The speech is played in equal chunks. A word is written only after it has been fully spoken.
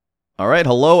All right,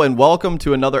 hello and welcome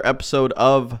to another episode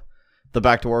of the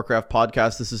Back to Warcraft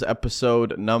podcast. This is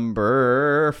episode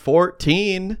number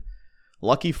 14.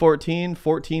 Lucky 14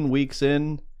 weeks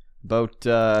in, about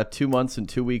 2 months and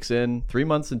 2 weeks in, 3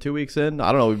 months and 2 weeks in.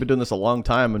 I don't know, we've been doing this a long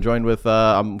time. I'm joined with,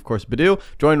 I'm of course, Bidoux,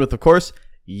 joined with, of course,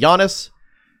 Giannis.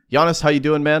 Giannis, how you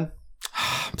doing, man?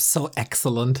 I'm so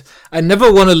excellent. I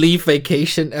never want to leave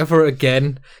vacation ever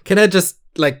again. Can I just,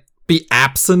 be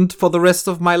absent for the rest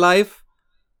of my life?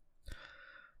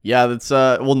 Yeah, that's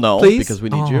well, no, Please? because we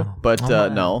need you. But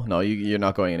no, you're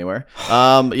not going anywhere.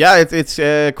 Yeah, it's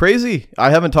crazy.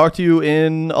 I haven't talked to you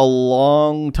in a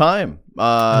long time.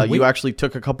 You actually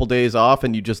took a couple days off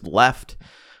and you just left.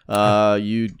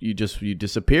 You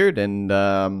disappeared, and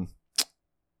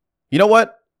you know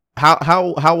what?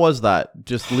 How was that?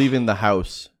 Just leaving the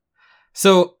house.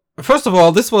 So first of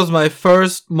all, this was my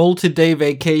first multi-day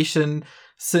vacation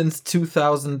since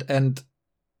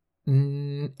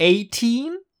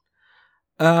 2018.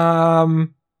 So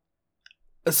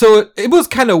it was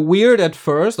kind of weird at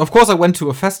first. Of course, I went to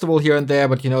a festival here and there,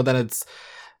 but then it's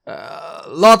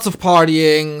lots of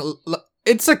partying.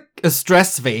 It's a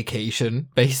stress vacation,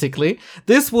 basically.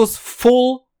 This was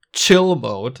full chill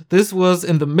mode. This was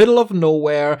in the middle of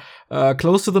nowhere,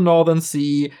 close to the Northern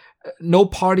Sea. No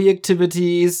party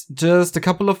activities, just a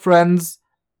couple of friends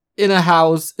in a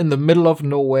house in the middle of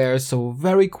nowhere. So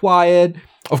very quiet.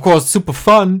 Of course, super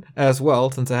fun as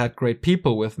well, since I had great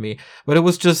people with me. But it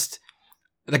was just,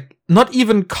 not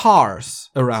even cars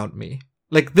around me.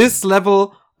 This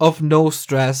level of no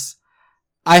stress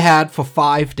I had for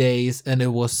 5 days, and it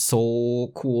was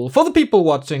so cool. For the people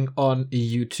watching on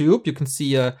YouTube, you can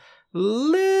see a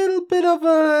little bit of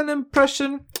an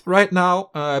impression right now.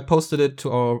 I posted it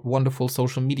to our wonderful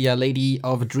social media lady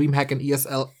of DreamHack and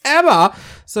ESL, Emma.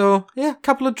 So yeah, a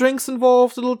couple of drinks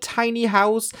involved, a little tiny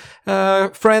house,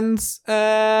 friends,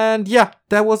 and yeah,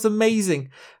 that was amazing.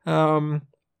 2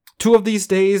 of these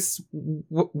days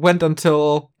went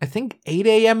until I think 8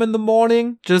 a.m. in the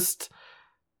morning, just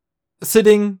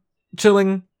sitting,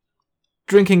 chilling,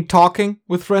 drinking, talking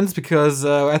with friends, because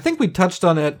I think we touched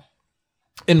on it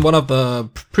in one of the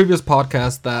previous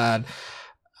podcasts that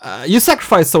you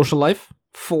sacrifice social life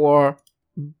for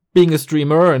being a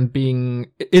streamer and being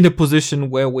in a position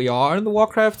where we are in the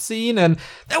Warcraft scene, and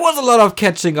there was a lot of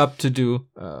catching up to do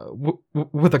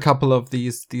with a couple of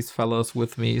these fellows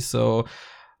with me. So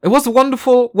it was a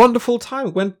wonderful, wonderful time.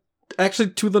 We went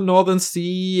actually to the Northern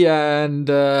Sea and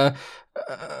had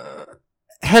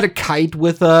a kite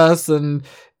with us, and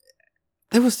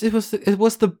it was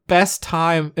the best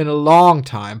time in a long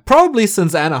time, probably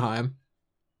since Anaheim,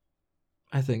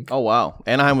 I think. Oh wow,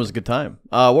 Anaheim was a good time.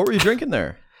 What were you drinking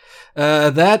there?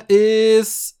 That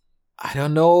is, I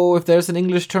don't know if there's an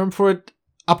English term for it.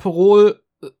 Aperol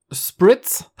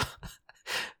Spritz.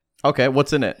 Okay,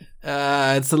 what's in it?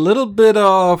 It's a little bit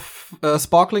of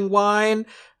sparkling wine,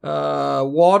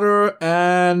 water,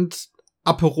 and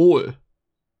Aperol.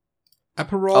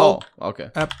 Aperol. Oh, okay.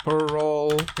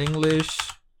 Aperol, English.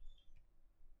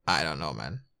 I don't know,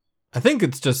 man. I think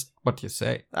it's just what you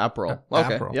say. Aperol.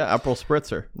 Okay. Aperol. Yeah, Aperol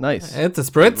Spritzer. Nice. It's a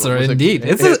spritzer, indeed.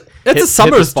 It's a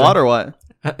summer spot or what?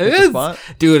 It is,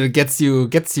 dude. It gets you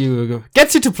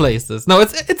to places. No,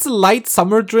 it's a light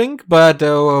summer drink, but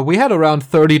we had around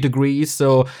 30 degrees,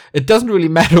 so it doesn't really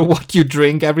matter what you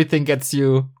drink. Everything gets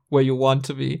you where you want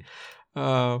to be.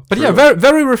 But True. Yeah, very,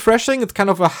 very refreshing. It's kind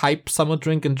of a hype summer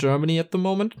drink in Germany at the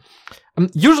moment. I'm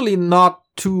usually not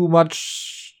too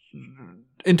much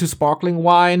into sparkling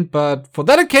wine, but for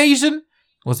that occasion, it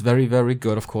was very, very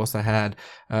good. Of course, I had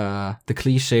the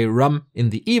cliche rum in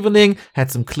the evening, had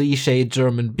some cliche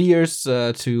German beers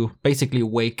to basically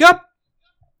wake up.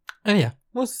 And yeah,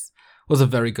 was a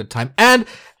very good time. And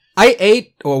we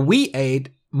ate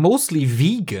mostly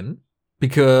vegan,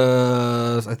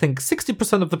 because I think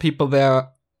 60% of the people there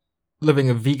living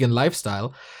a vegan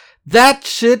lifestyle. That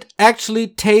shit actually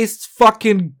tastes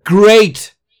fucking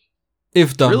great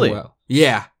if done well.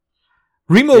 Yeah.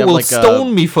 Remo will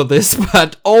stone me for this,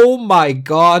 but oh my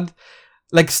god.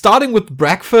 Starting with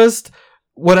breakfast,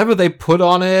 whatever they put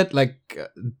on it,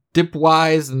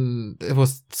 dip-wise, and it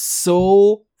was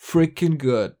so freaking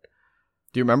good.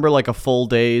 Do you remember a full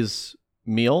day's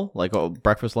meal,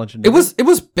 breakfast, lunch, and dinner? It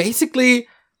was basically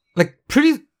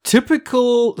pretty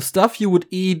typical stuff you would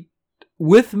eat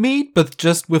with meat, but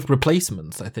just with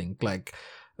replacements. I think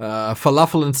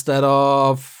falafel instead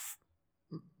of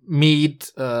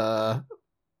meat,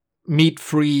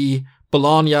 meat-free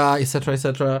bologna, etc.,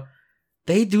 etc.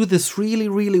 They do this really,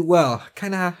 really well.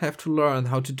 Kind of have to learn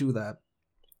how to do that.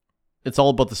 It's all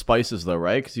about the spices, though,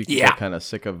 right? Because you can get kind of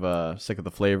sick of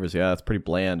the flavors. Yeah, it's pretty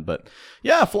bland, but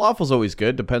yeah, falafel's always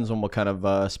good. Depends on what kind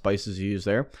of spices you use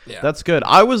there. Yeah. That's good.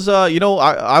 I was,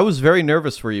 I was very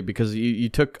nervous for you because you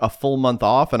took a full month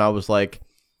off, and I was like,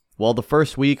 well, the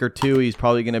first week or two, he's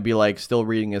probably going to be like still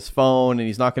reading his phone, and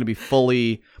he's not going to be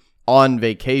fully on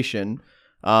vacation.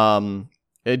 Do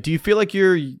you feel like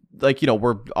you're like,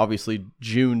 we're obviously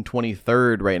June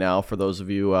 23rd right now for those of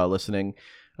you listening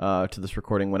to this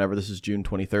recording whenever this is June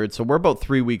 23rd. So we're about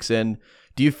 3 weeks in.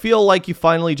 Do you feel like you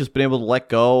finally just been able to let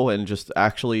go and just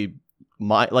actually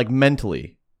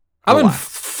mentally relax? I'm in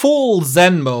full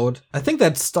Zen mode. I think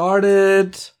that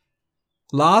started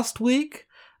last week.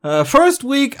 First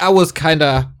week I was kind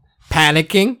of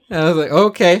panicking. I was like,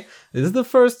 okay, this is the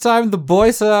first time the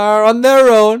boys are on their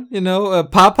own.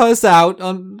 Papa is out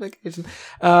on vacation.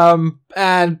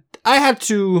 And I had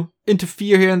to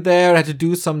interfere here and there. I had to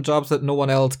do some jobs that no one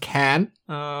else can.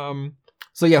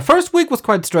 So yeah, first week was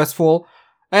quite stressful,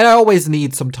 and I always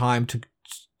need some time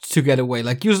to get away.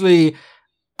 Like usually,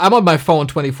 I'm on my phone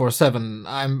 24/7.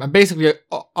 I'm basically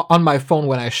on my phone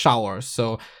when I shower.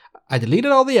 So I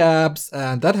deleted all the apps,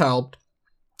 and that helped.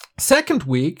 Second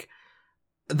week,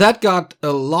 that got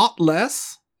a lot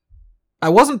less. I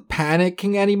wasn't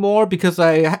panicking anymore because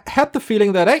I had the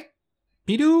feeling that, hey,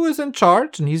 Bidoux is in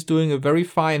charge and he's doing a very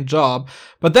fine job.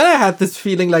 But then I had this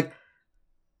feeling like,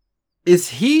 is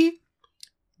he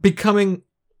becoming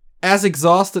as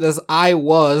exhausted as I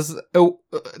was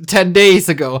 10 days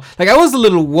ago? Like, I was a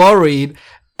little worried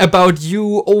about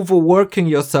you overworking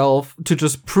yourself to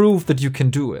just prove that you can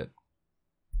do it.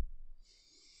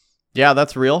 Yeah,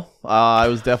 that's real. I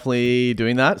was definitely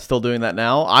doing that, still doing that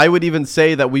now. I would even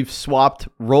say that we've swapped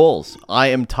roles. I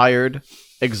am tired,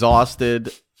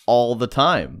 exhausted all the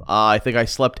time. I think I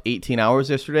slept 18 hours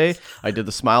yesterday. I did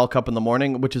the Smile Cup in the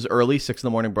morning, which is early, 6 in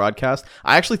the morning broadcast.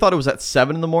 I actually thought it was at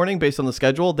 7 in the morning based on the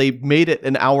schedule. They made it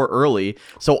an hour early.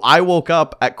 So I woke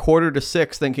up at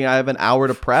 5:45 thinking I have an hour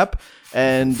to prep.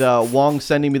 And Wong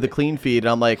sending me the clean feed, and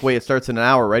I'm like, wait, it starts in an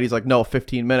hour, right? He's like, no,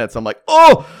 15 minutes. I'm like,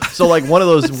 oh! So like one of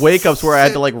those wake-ups where I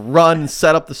had to like run,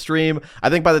 set up the stream. I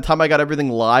think by the time I got everything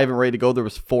live and ready to go, there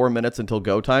was 4 minutes until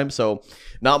go time. So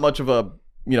not much of a,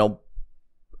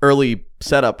 early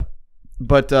setup.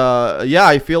 But yeah,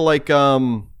 I feel like I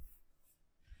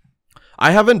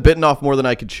haven't bitten off more than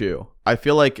I could chew. I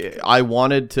feel like I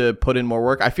wanted to put in more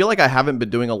work. I feel like I haven't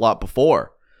been doing a lot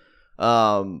before.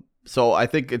 So I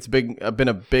think it's been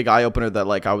a big eye opener that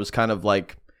like I was kind of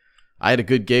like I had a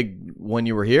good gig when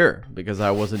you were here because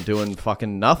I wasn't doing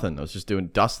fucking nothing. I was just doing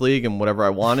DuSt League and whatever I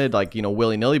wanted, like,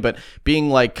 willy-nilly, but being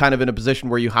like kind of in a position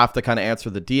where you have to kind of answer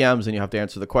the DMs and you have to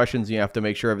answer the questions and you have to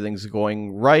make sure everything's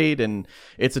going right. And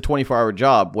it's a 24-hour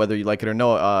job, whether you like it or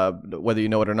no, whether you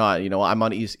know it or not. I'm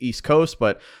on East Coast,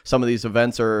 but some of these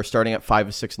events are starting at 5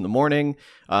 or 6 in the morning.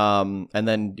 And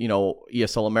then,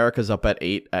 ESL America's up at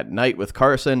 8 at night with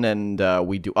Carson, and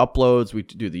we do uploads, we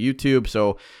do the YouTube.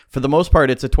 So for the most part,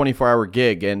 it's a 24-hour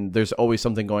gig, and there's always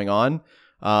something going on.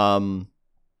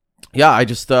 Yeah,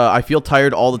 I feel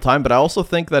tired all the time, but I also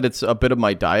think that it's a bit of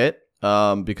my diet,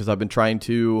 because I've been trying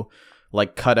to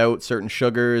like cut out certain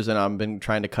sugars, and I've been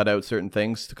trying to cut out certain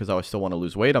things because I still want to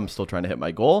lose weight. I'm still trying to hit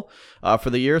my goal for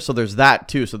the year. So there's that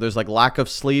too. So there's like lack of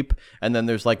sleep, and then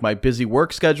there's like my busy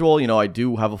work schedule. I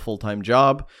do have a full-time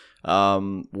job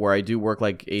where I do work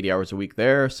like 80 hours a week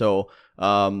there. So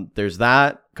there's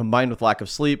that combined with lack of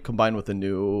sleep, combined with a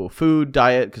new food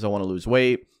diet because I want to lose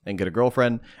weight and get a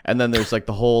girlfriend. And then there's like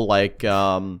the whole like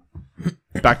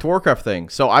back to Warcraft thing.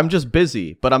 So I'm just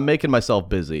busy, but I'm making myself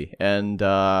busy. And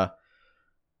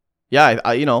yeah,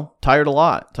 I tired a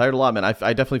lot, man. I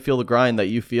definitely feel the grind that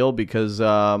you feel because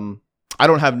I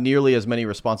don't have nearly as many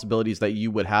responsibilities that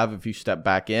you would have if you step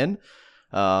back in.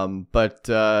 But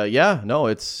yeah, no,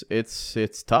 it's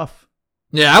tough.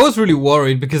 Yeah, I was really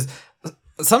worried because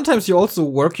sometimes you also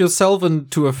work yourself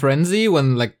into a frenzy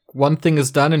when like one thing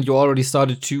is done and you already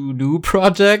started 2 new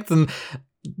projects. And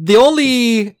the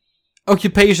only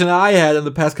occupation I had in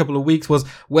the past couple of weeks was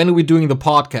when are we doing the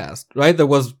podcast, right? That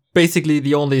was basically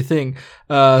the only thing.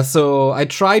 So I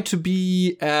tried to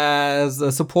be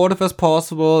as supportive as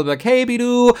possible. Like, hey,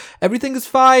 Bidoux, everything is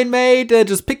fine, mate.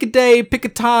 Just pick a day, pick a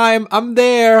time. I'm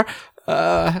there.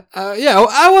 Yeah,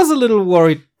 I was a little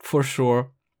worried for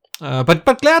sure.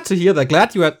 But glad to hear that.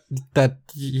 Glad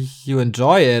you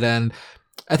enjoy it. And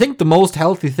I think the most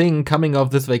healthy thing coming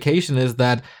of this vacation is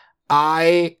that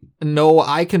I know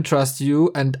I can trust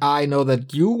you, and I know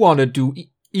that you want to do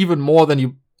even more than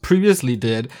you previously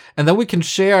did, and then we can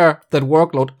share that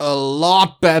workload a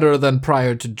lot better than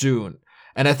prior to June.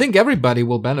 And I think everybody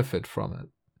will benefit from it.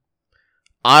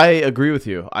 I agree with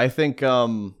you. I think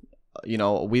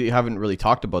we haven't really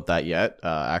talked about that yet,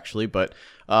 actually. But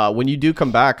when you do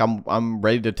come back, I'm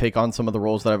ready to take on some of the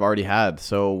roles that I've already had.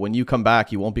 So when you come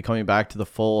back, you won't be coming back to the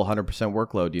full 100%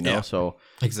 workload. Yeah, so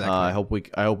exactly. I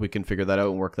hope we can figure that out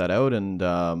and work that out. And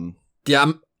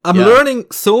I'm learning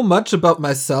so much about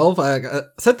myself. I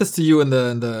said this to you in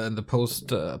the post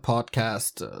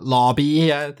podcast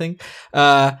lobby, I think.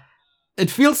 It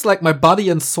feels like my body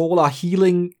and soul are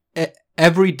healing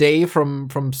every day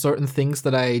from certain things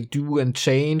that I do and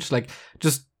change, like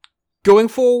just going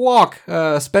for a walk,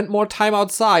 spend more time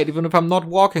outside, even if I'm not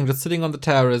walking, just sitting on the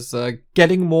terrace,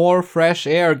 getting more fresh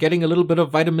air, getting a little bit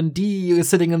of vitamin D,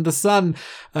 sitting in the sun,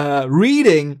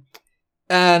 reading.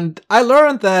 And I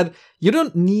learned that you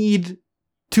don't need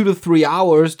 2 to 3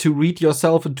 hours to read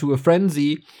yourself into a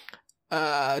frenzy.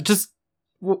 Just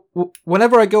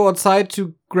whenever I go outside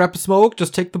to grab a smoke,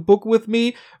 just take the book with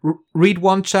me, read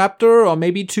 1 chapter or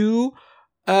maybe 2,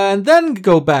 and then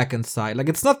go back inside. Like,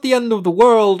 it's not the end of the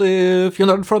world if you're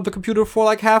not in front of the computer for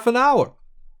like half an hour.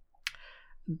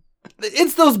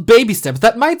 It's those baby steps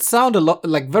that might sound a lot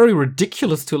like very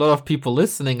ridiculous to a lot of people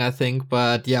listening, I think,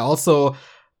 but yeah, also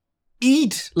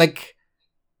eat. Like,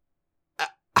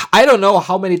 I don't know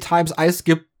how many times I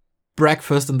skipped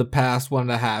breakfast in the past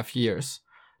 1.5 years.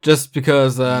 Just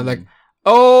because,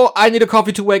 oh, I need a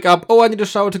coffee to wake up. Oh, I need a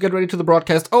shower to get ready to the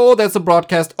broadcast. Oh, there's a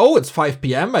broadcast. Oh, it's 5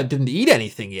 p.m. I didn't eat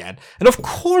anything yet. And of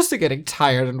course you're getting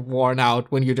tired and worn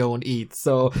out when you don't eat.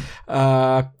 So,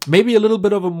 maybe a little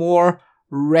bit of a more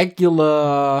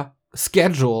regular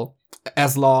schedule,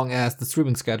 as long as the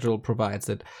streaming schedule provides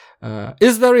it,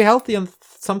 is very healthy and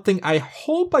something I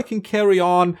hope I can carry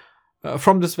on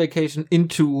from this vacation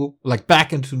into, like,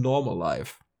 back into normal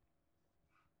life.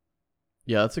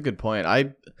 Yeah, that's a good point.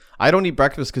 I don't eat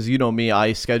breakfast because, you know me,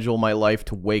 I schedule my life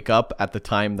to wake up at the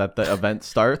time that the event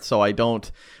starts. So I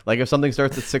don't, like, if something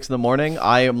starts at 6 a.m,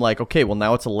 I am like, okay, well,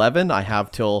 now it's 11. I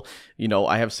have till,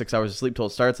 I have 6 hours of sleep till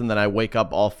it starts, and then I wake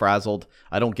up all frazzled.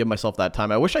 I don't give myself that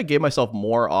time. I wish I gave myself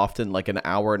more often, like an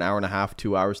hour and a half,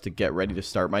 2 hours to get ready to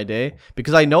start my day,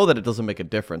 because I know that it doesn't make a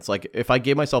difference. Like, if I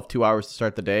gave myself 2 hours to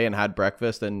start the day and had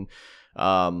breakfast and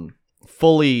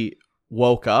fully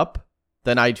woke up,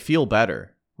 then I'd feel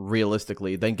better,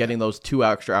 realistically, than getting those 2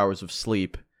 extra hours of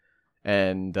sleep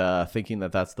and thinking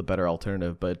that that's the better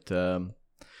alternative. But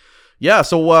yeah,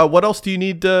 so what else do you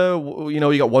need to,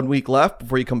 you got 1 week left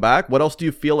before you come back. What else do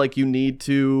you feel like you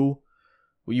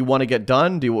want to get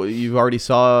done? You already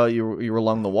saw you were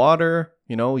along the water,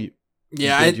 I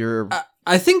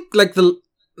think like the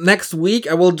next week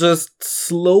I will just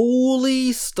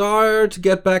slowly start to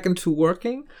get back into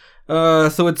working.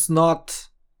 So it's not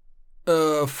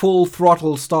full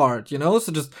throttle start,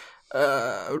 so just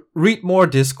read more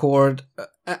Discord,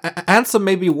 answer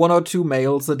maybe 1 or 2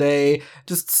 mails a day,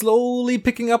 just slowly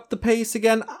picking up the pace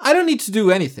again. I don't need to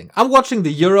do anything. I'm watching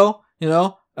the Euro,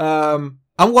 I'm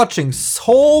watching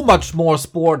so much more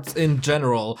sports in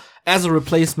general as a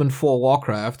replacement for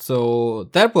Warcraft, so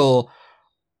that will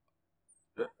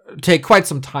take quite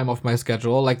some time off my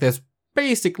schedule. Like, there's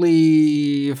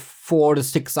basically 4 to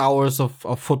 6 hours of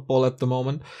football at the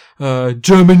moment.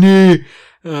 Germany!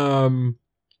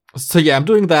 So yeah, I'm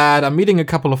doing that. I'm meeting a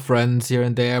couple of friends here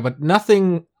and there, but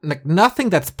nothing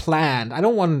that's planned. I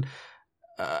don't want...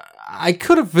 I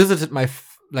could have visited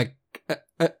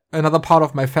another part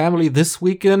of my family this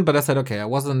weekend, but I said, okay, I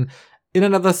wasn't in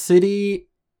another city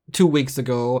 2 weeks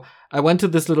ago. I went to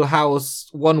this little house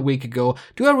 1 week ago.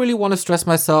 Do I really want to stress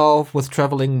myself with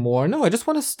traveling more? No, I just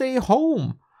want to stay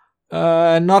home.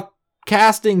 Not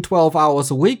casting 12 hours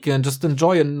a week and just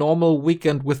enjoy a normal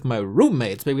weekend with my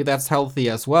roommates. Maybe that's healthy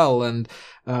as well. And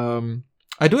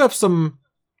I do have some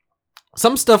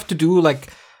stuff to do. Like,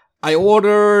 I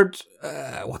ordered,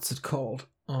 what's it called?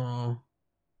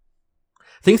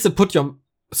 Things that put your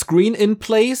screen in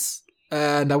place,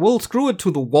 and I will screw it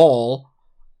to the wall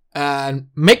and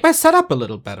make my setup a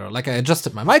little better. Like, I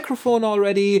adjusted my microphone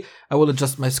already. I will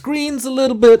adjust my screens a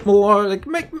little bit more. Like,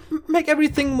 make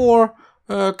everything more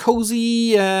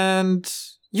cozy and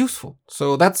useful.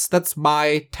 So that's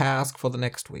my task for the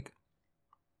next week.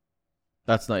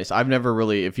 That's nice. I've never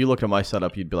really, if you looked at my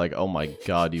setup, you'd be like, oh my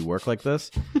god, you work like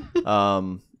this?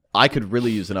 I could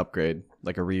really use an upgrade,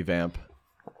 like a revamp.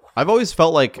 I've always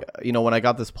felt like, when I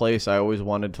got this place, I always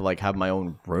wanted to, like, have my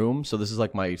own room. So this is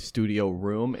like my studio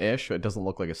room-ish. It doesn't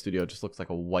look like a studio. It just looks like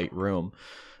a white room.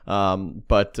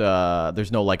 But there's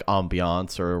no, like,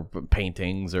 ambiance or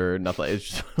paintings or nothing. It's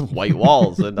just white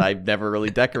walls, and I've never really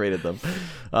decorated them.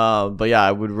 But yeah,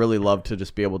 I would really love to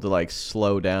just be able to, like,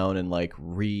 slow down and, like,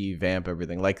 revamp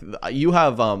everything. Like, you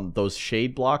have those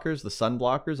shade blockers, the sun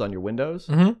blockers on your windows.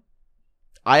 Mm-hmm.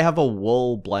 I have a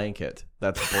wool blanket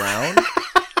that's brown,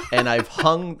 and I've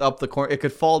hung up the corner. It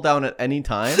could fall down at any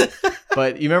time.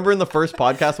 But you remember in the first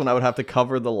podcast when I would have to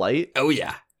cover the light? Oh,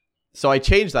 yeah. So I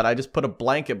changed that. I just put a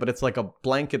blanket, but it's like a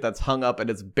blanket that's hung up, and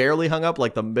it's barely hung up.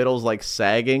 Like the middle's like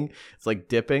sagging. It's like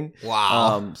dipping.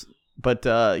 Wow. But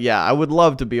yeah, I would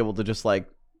love to be able to just like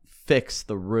fix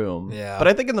the room. Yeah. But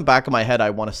I think in the back of my head,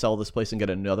 I want to sell this place and get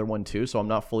another one too. So I'm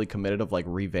not fully committed of like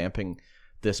revamping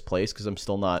this place because I'm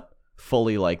still not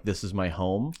fully like, this is my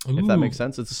home, if that makes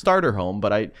sense. It's a starter home, but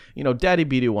Daddy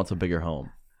Bidoux wants a bigger home.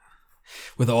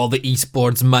 With all the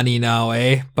esports money now,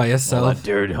 by yourself.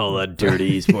 All that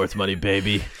dirty esports money,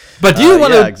 baby. But do you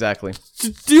want to? Yeah, exactly.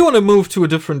 Do you want to move to a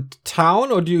different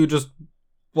town, or do you just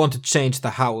want to change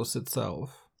the house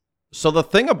itself? So the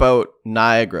thing about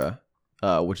Niagara,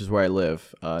 which is where I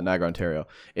live, Niagara, Ontario,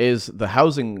 is the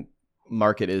housing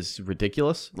market is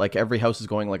ridiculous. Like every house is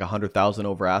going like 100,000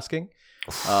 over asking.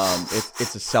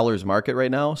 It's a seller's market right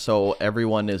now, so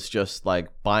everyone is just like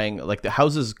buying. Like the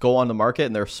houses go on the market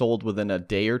and they're sold within a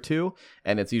day or two,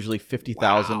 and it's usually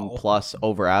 50,000 plus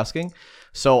over asking.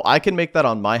 So I can make that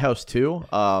on my house too.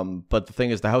 But the thing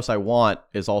is, the house I want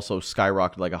is also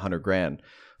skyrocketed like $100,000.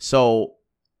 So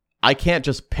I can't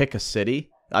just pick a city.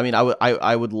 I mean,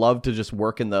 I would love to just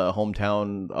work in the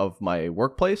hometown of my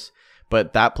workplace,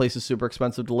 but that place is super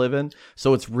expensive to live in.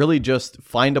 So it's really just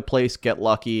find a place, get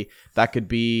lucky. That could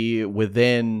be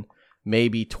within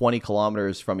maybe 20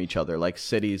 kilometers from each other, like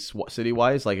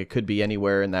city-wise. Like it could be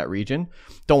anywhere in that region.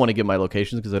 Don't want to give my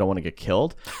locations because I don't want to get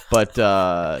killed. But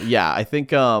yeah, I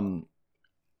think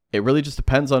it really just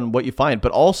depends on what you find.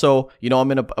 But also,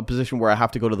 I'm in a position where I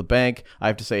have to go to the bank. I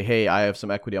have to say, hey, I have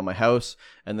some equity on my house.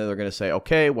 And then they're going to say,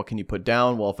 okay, what can you put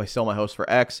down? Well, if I sell my house for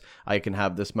X, I can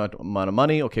have this amount of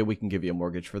money. Okay, we can give you a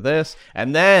mortgage for this.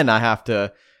 And then I have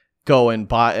to go and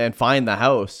buy and find the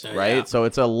house, right? Yeah. So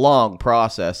it's a long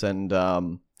process. And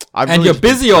and you're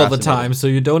busy all the time, so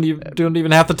you don't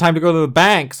even have the time to go to the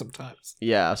bank sometimes.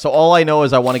 Yeah, so all I know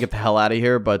is I want to get the hell out of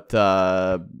here, but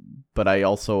I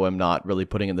also am not really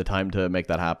putting in the time to make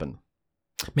that happen.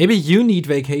 Maybe you need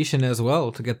vacation as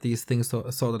well to get these things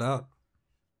sorted out.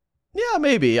 Yeah,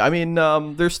 maybe. I mean,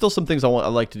 there's still some things I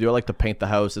like to do. I like to paint the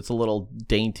house. It's a little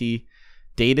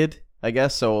dated, I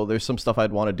guess. So there's some stuff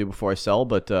I'd want to do before I sell.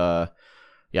 But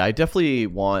yeah, I definitely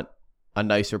want a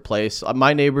nicer place.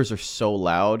 My neighbors are so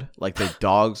loud. Like the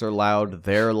dogs are loud.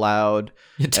 They're loud.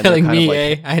 You're telling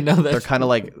me, I know that. They're kind of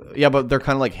like, yeah, but they're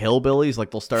kind of like hillbillies.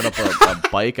 Like they'll start up a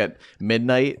bike at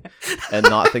midnight and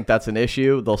not think that's an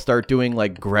issue. They'll start doing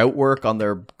like grout work on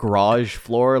their garage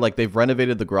floor. Like they've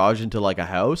renovated the garage into like a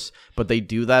house, but they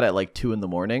do that at like 2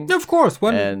 a.m. Of course.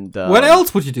 When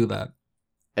else would you do that?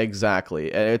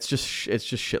 Exactly. And it's just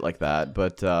shit like that.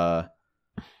 But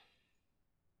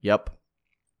yep.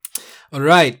 All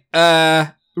right.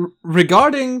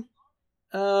 Regarding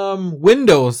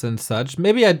windows and such,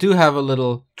 maybe I do have a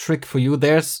little trick for you.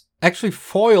 There's actually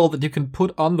foil that you can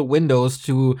put on the windows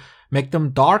to make them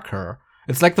darker.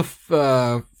 It's like the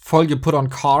foil you put on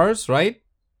cars, right?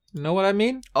 You know what I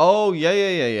mean? Oh,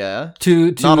 yeah.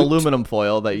 To not aluminum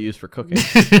foil that you use for cooking.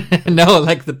 No,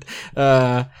 like the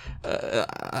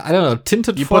I don't know,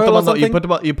 tinted foil or something.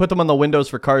 You put them on the windows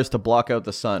for cars to block out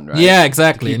the sun, right? Yeah,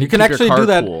 exactly. And you can actually do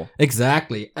that. Cool.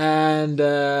 Exactly. And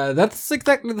that's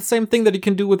exactly the same thing that you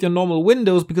can do with your normal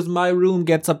windows, because my room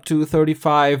gets up to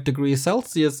 35 degrees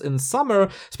Celsius in summer,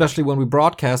 especially when we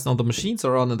broadcast and all the machines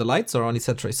are on and the lights are on,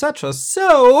 etc., etc.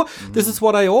 So this is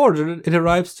what I ordered. It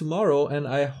arrives tomorrow, and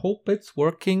I hope it's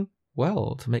working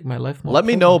well to make my life more. Let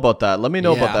me know about that.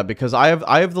 About that, because I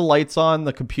have the lights on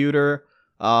the computer.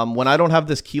 When I don't have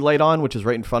this key light on, which is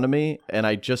right in front of me, and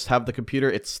I just have the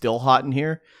computer, it's still hot in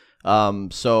here.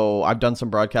 So I've done some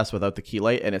broadcasts without the key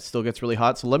light, and it still gets really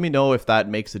hot. So let me know if that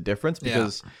makes a difference,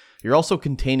 because you're also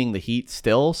containing the heat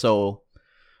still. So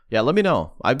yeah, let me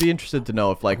know. I'd be interested to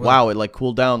know if wow, it like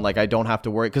cooled down. Like I don't have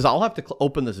to worry, because I'll have to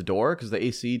open this door because the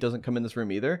AC doesn't come in this room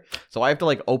either. So I have to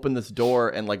like open this door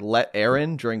and like let air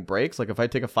in during breaks. Like if I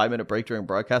take a 5-minute break during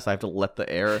broadcast, I have to let the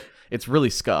air. It's really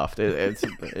scuffed. It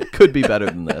could be better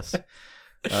than this.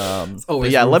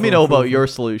 But yeah, let me know about your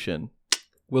solution.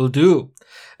 Will do.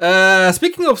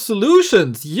 Speaking of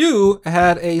solutions, you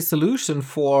had a solution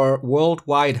for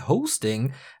worldwide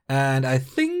hosting, and I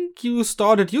think you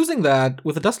started using that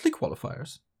with the DuSt League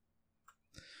Qualifiers.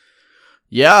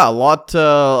 Yeah, a lot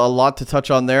to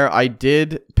touch on there. I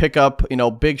did pick up,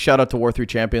 big shout out to War3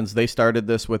 Champions. They started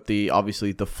this with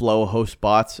obviously the Flow host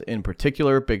bots in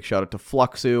particular. Big shout out to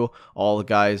Fluxu, all the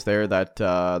guys there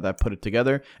that put it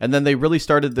together. And then they really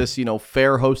started this,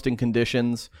 fair hosting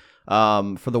conditions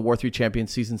for the War3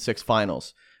 Champions Season 6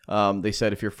 finals. They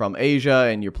said if you're from Asia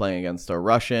and you're playing against a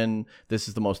Russian, this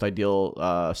is the most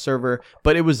ideal server.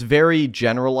 But it was very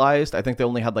generalized. I think they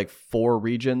only had like 4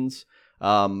 regions,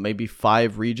 maybe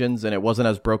 5 regions, and it wasn't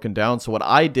as broken down. So what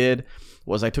I did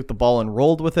was I took the ball and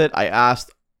rolled with it. I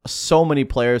asked so many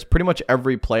players, pretty much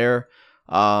every player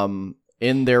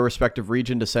in their respective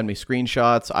region, to send me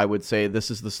screenshots. I would say,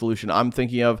 this is the solution I'm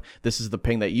thinking of. This is the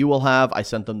ping that you will have. I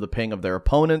sent them the ping of their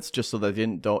opponents just so they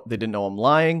didn't know I'm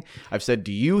lying. I've said,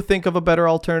 do you think of a better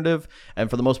alternative? And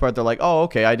for the most part, they're like, oh,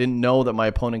 okay, I didn't know that my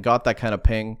opponent got that kind of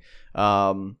ping.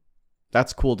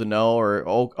 That's cool to know. Or,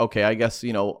 oh, okay, I guess,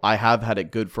 I have had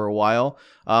it good for a while.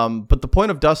 But the point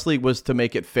of DuSt League was to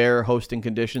make it fair hosting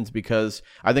conditions, because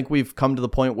I think we've come to the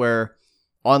point where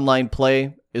online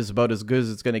play is about as good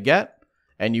as it's going to get.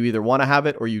 And you either want to have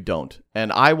it or you don't.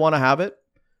 And I want to have it.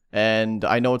 And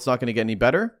I know it's not going to get any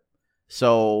better.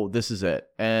 So this is it.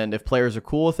 And if players are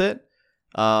cool with it,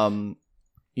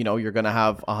 you're going to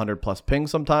have 100 plus ping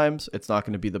sometimes. It's not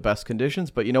going to be the best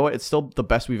conditions. But you know what? It's still the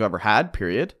best we've ever had,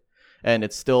 period. And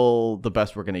it's still the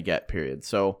best we're going to get, period.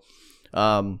 So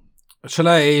shall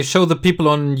I show the people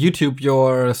on YouTube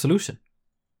your solution?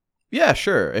 Yeah,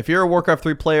 sure. If you're a Warcraft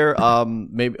 3 player,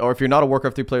 maybe, or if you're not a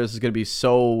Warcraft 3 player, this is going to be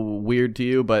so weird to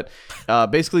you. But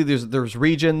basically, there's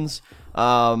regions.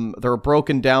 They're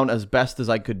broken down as best as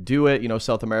I could do it.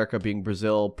 South America being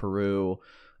Brazil, Peru,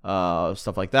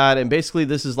 stuff like that. And basically,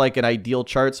 this is like an ideal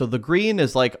chart. So the green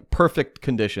is like perfect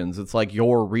conditions. It's like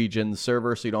your region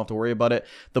server, so you don't have to worry about it.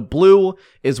 The blue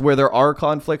is where there are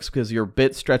conflicts because you're a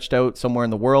bit stretched out somewhere in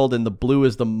the world, and the blue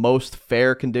is the most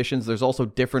fair conditions. There's also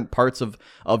different parts of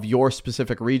your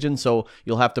specific region, so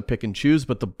you'll have to pick and choose,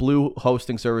 but the blue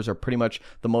hosting servers are pretty much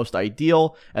the most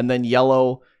ideal. And then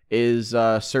yellow is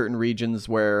certain regions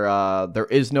where there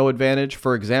is no advantage.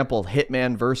 For example,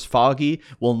 Hitman versus Foggy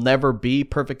will never be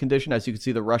perfect condition. As you can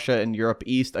see, the Russia and Europe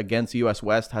East against US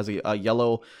West has a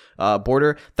yellow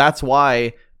border. That's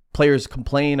why players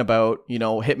complain about,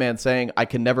 Hitman saying, I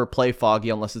can never play Foggy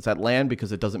unless it's at LAN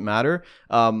because it doesn't matter.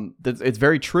 It's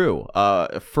very true.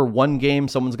 For one game,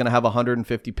 someone's going to have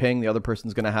 150 ping, the other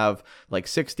person's going to have like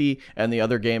 60, and the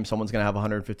other game, someone's going to have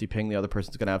 150 ping, the other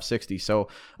person's going to have 60. So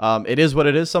it is what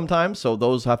it is sometimes. So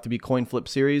those have to be coin flip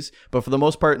series. But for the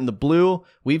most part, in the blue,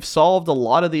 we've solved a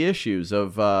lot of the issues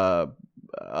of like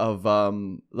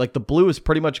the blue is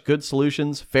pretty much good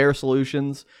solutions, fair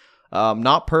solutions.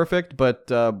 Not perfect, but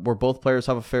where both players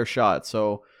have a fair shot.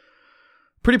 So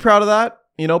pretty proud of that.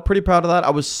 I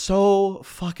was so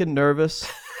fucking nervous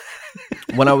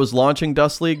when I was launching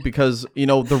DuSt League because,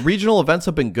 the regional events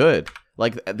have been good.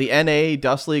 Like the NA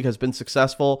DuSt League has been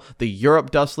successful. The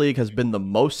Europe DuSt League has been the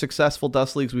most successful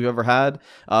DuSt Leagues we've ever had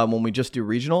when we just do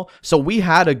regional. So we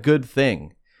had a good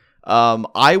thing.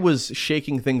 I was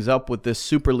shaking things up with this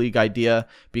Super League idea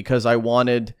because I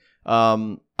wanted...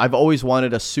 I've always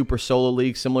wanted a super solo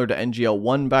league similar to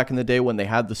NGL1 back in the day when they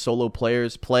had the solo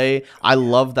players play. I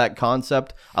love that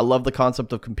concept. I love the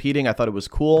concept of competing. I thought it was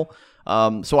cool.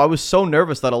 So I was so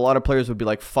nervous that a lot of players would be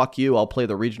like, fuck you, I'll play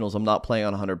the regionals. I'm not playing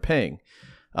on 100 ping.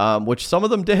 Which some of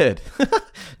them did.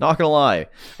 Not gonna lie.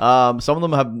 Some of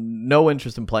them have no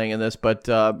interest in playing in this, but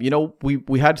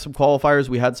we had some qualifiers,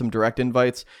 we had some direct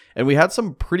invites, and we had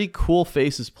some pretty cool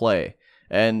faces play.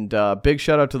 And big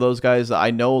shout out to those guys.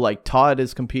 I know like Todd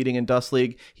is competing in DuSt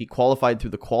League. He qualified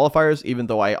through the qualifiers, even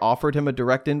though I offered him a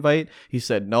direct invite. He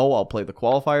said, no, I'll play the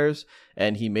qualifiers,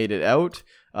 and he made it out.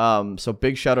 So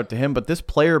big shout out to him. But this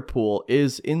player pool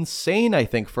is insane, I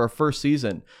think, for a first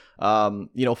season.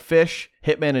 Fish,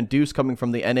 Hitman, and Deuce coming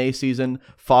from the NA season.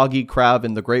 Foggy, Krav,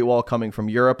 and the Great Wall coming from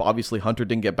Europe. Obviously, Hunter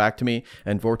didn't get back to me,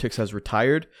 and Vortex has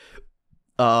retired.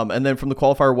 And then from the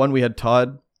qualifier 1, we had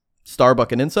Todd,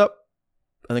 Starbuck, and Insup.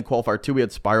 And then qualifier 2, we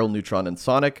had Spiral, Neutron, and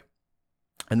Sonic.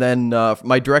 And then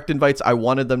my direct invites, I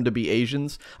wanted them to be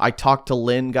Asians. I talked to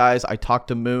Lin, guys. I talked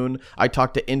to Moon. I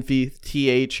talked to Infi,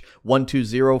 TH,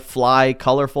 120, Fly,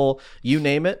 Colorful, you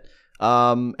name it.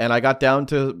 And I got down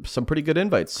to some pretty good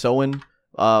invites. Soen,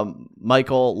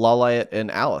 Michael, Lalayat,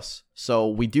 and Alice. So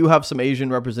we do have some Asian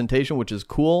representation, which is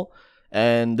cool.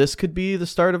 And this could be the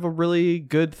start of a really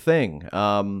good thing.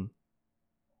 And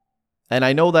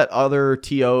I know that other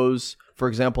TOs... For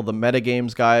example, the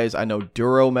metagames guys, I know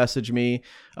Duro messaged me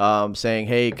saying,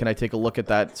 hey, can I take a look at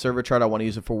that server chart? I want to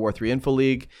use it for War 3 Info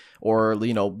League or,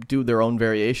 do their own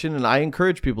variation. And I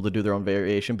encourage people to do their own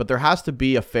variation, but there has to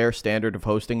be a fair standard of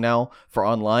hosting now for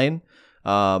online.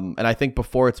 And I think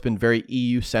before it's been very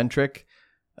EU-centric,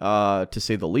 to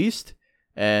say the least.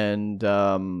 And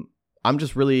I'm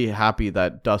just really happy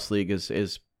that DuSt League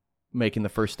is making the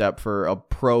first step for a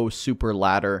pro super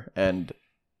ladder, and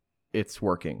it's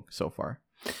working so far.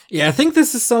 Yeah, I think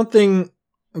this is something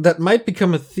that might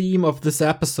become a theme of this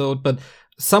episode, but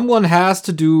someone has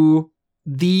to do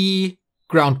the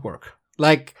groundwork.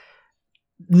 Like,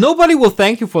 nobody will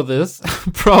thank you for this,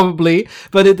 probably,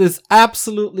 but it is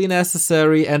absolutely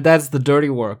necessary, and that's the dirty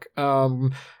work.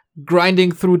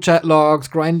 Grinding through chat logs,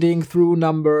 grinding through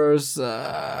numbers,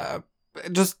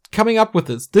 just coming up with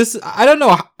this. This, I don't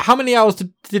know, how many hours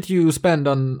did you spend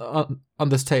on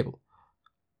this table?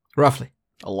 Roughly.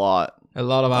 A lot. A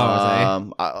lot of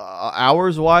hours,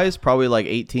 Hours-wise, probably like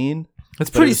 18. That's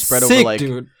pretty sick,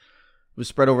 dude. It was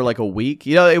spread over like a week.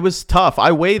 It was tough.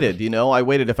 I waited, I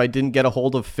waited. If I didn't get a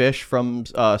hold of fish from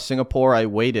Singapore, I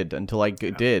waited until I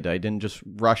did. I didn't just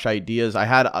rush ideas. I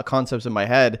had concepts in my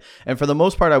head. And for the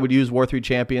most part, I would use War 3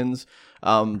 champions,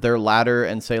 their ladder,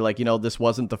 and say like, this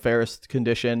wasn't the fairest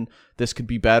condition. This could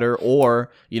be better.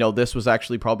 Or, this was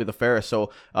actually probably the fairest.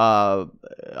 So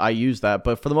I used that.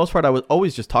 But for the most part, I would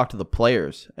always just talk to the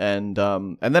players. And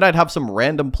then I'd have some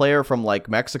random player from like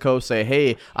Mexico say,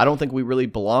 hey, I don't think we really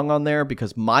belong on there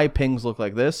because my pings look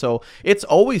like this. So it's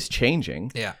always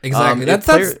changing. Yeah, exactly. That's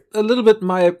a little bit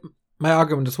my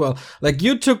argument as well. Like,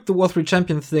 you took the War 3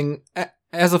 champion thing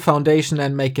as a foundation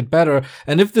and make it better.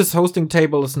 And if this hosting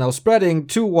table is now spreading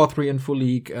to War 3 and Full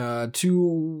League, to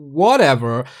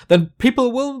whatever, then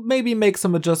people will maybe make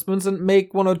some adjustments and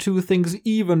make one or two things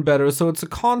even better. So it's a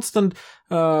constant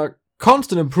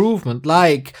improvement,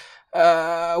 like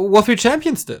War 3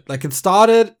 Champions did. Like, it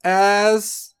started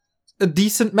as a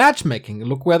decent matchmaking.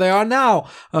 Look where they are now.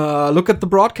 Look at the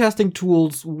broadcasting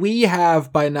tools we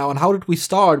have by now, and how did we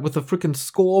start with a freaking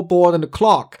scoreboard and a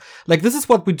clock? Like, this is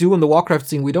what we do in the Warcraft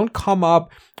scene. We don't come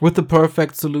up with the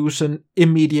perfect solution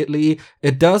immediately.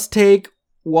 It does take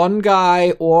one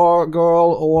guy or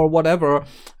girl or whatever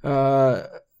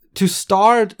to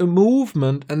start a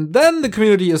movement, and then the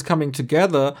community is coming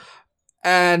together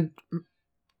and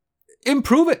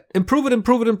improve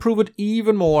it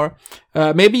even more.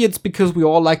 Maybe it's because we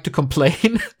all like to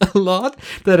complain a lot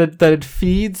that it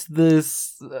feeds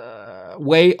this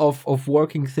way of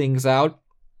working things out.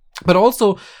 But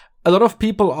also, a lot of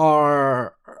people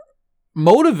are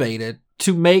motivated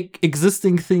to make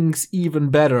existing things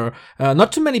even better.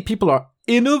 Not too many people are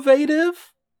innovative.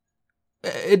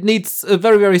 It needs a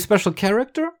very, very special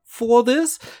character for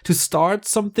this to start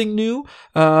something new.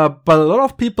 But a lot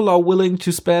of people are willing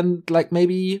to spend like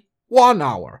maybe 1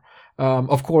 hour.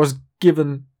 Of course,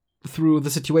 given through the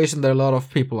situation that a lot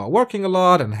of people are working a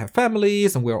lot and have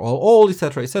families and we're all old,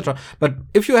 etc., etc. But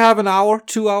if you have an hour,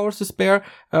 2 hours to spare,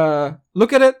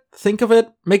 look at it, think of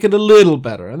it, make it a little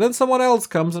better. And then someone else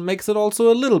comes and makes it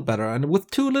also a little better. And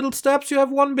with 2 little steps, you have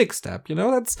 1 big step.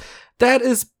 That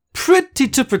is pretty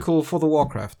typical for the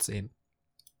Warcraft scene.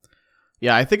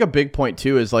 Yeah, I think a big point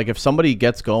too is like if somebody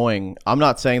gets going, I'm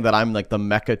not saying that I'm like the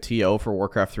mecha TO for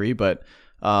Warcraft 3, but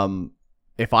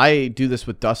if I do this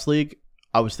with DuSt League,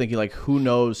 I was thinking like who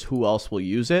knows who else will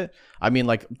use it. I mean,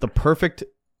 like the perfect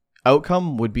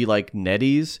outcome would be like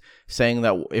NetEase saying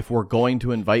that if we're going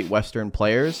to invite Western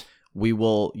players, we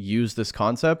will use this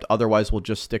concept. Otherwise, we'll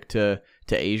just stick to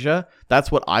Asia. That's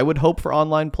what I would hope for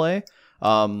online play.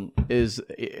 Is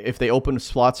if they open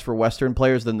slots for Western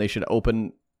players, then they should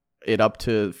open it up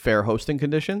to fair hosting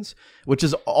conditions, which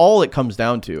is all it comes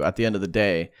down to at the end of the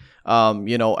day.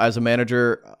 As a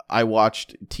manager, I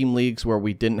watched team leagues where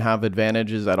we didn't have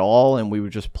advantages at all and we were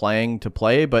just playing to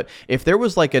play. But if there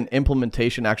was like an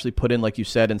implementation actually put in, like you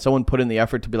said, and someone put in the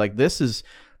effort to be like, this is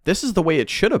the way it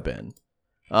should have been,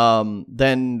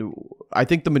 then I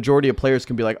think the majority of players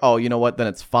can be like, oh, you know what, then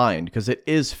it's fine because it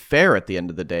is fair at the end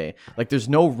of the day. Like there's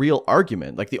no real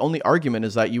argument. Like the only argument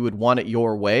is that you would want it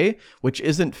your way, which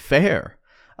isn't fair.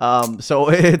 So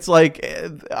it's like,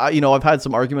 I've had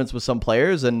some arguments with some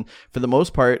players and for the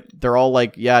most part, they're all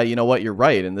like, yeah, you know what, you're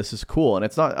right. And this is cool. And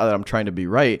it's not that I'm trying to be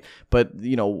right, but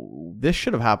this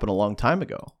should have happened a long time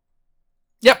ago.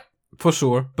 Yep, for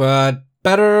sure. But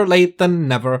better late than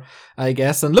never, I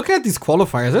guess. And look at these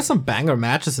qualifiers. There's some banger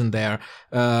matches in there.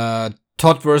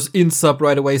 Todd versus Insub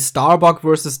right away. Starbuck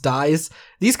versus Dice.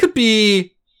 These could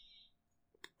be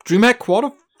DreamHack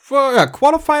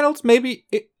quarterfinals, maybe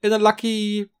in a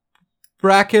lucky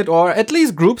bracket, or at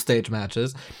least group stage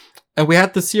matches. And we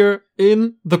had this year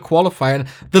in the qualifier.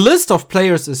 The list of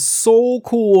players is so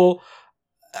cool.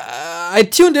 I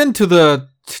tuned into the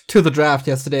draft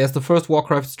yesterday as the first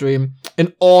Warcraft stream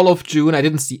in all of June. I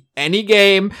didn't see any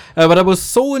game, but I was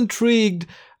so intrigued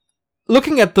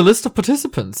looking at the list of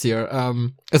participants here,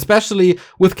 especially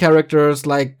with characters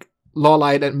like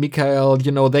Lawlight and Mikael.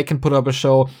 They can put up a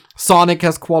show. Sonic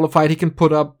has qualified. He can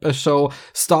put up a show.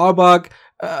 Starbuck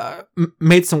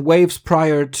made some waves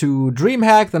prior to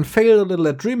DreamHack, then failed a little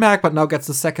at DreamHack, but now gets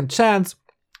a second chance.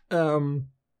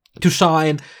 to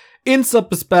shine.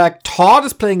 Insub is back. Todd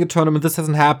is playing a tournament. This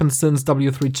hasn't happened since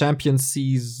W3 Champion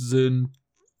Season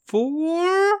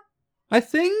 4, I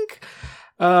think.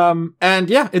 And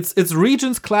yeah, it's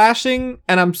regions clashing,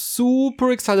 and I'm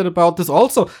super excited about this.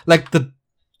 Also, like the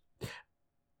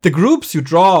groups you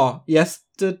draw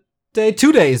yesterday,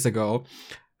 2 days ago,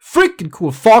 freaking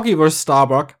cool. Foggy versus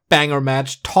Starbuck, banger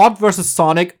match. Todd versus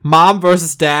Sonic, Mom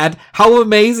versus Dad. How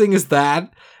amazing is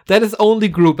that? That is only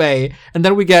Group A, and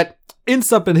then we get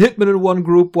Insub and Hitman in one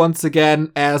group once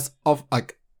again, as of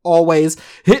like always.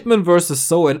 Hitman versus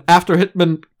Soen after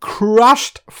Hitman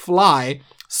crushed Fly.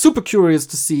 Super curious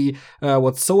to see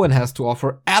what Soen has to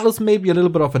offer. Alice may be a little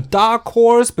bit of a dark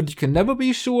horse, but you can never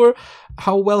be sure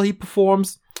how well he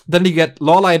performs. Then you get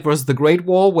Lawlight versus the Great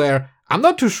Wall, where I'm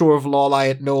not too sure if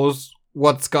Lawlight knows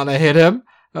what's gonna hit him.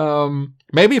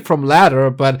 Maybe from ladder,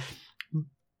 but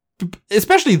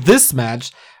especially this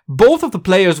match, both of the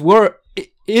players were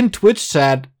in Twitch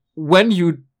chat when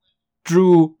you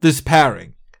drew this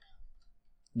pairing.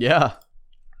 Yeah.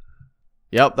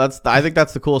 Yep, I think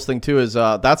that's the coolest thing too, is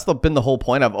that's been the whole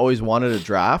point. I've always wanted a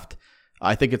draft.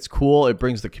 I think it's cool. It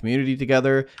brings the community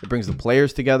together. It brings the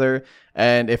players together.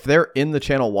 And if they're in the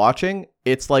channel watching,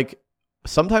 it's like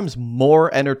sometimes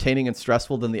more entertaining and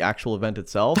stressful than the actual event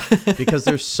itself, because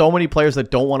there's so many players that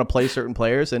don't want to play certain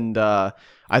players. And I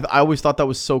always thought that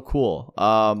was so cool.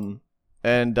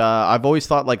 And I've always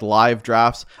thought like live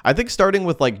drafts, I think starting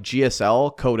with like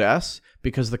GSL Code S,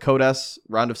 because the Code S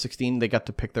round of 16, they got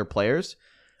to pick their players.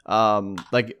 You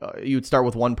would start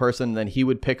with one person, then he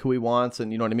would pick who he wants,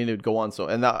 and you know what I mean? It would go on. So,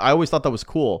 and I always thought that was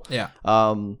cool. Yeah.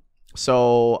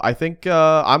 So I think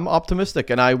I'm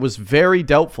optimistic, and I was very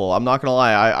doubtful. I'm not gonna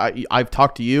lie. I've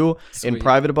talked to you in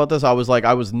private about this. I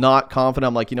was not confident.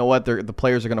 I'm like, you know what? The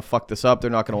players are gonna fuck this up.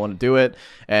 They're not gonna want to do it,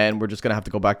 and we're just gonna have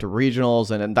to go back to regionals,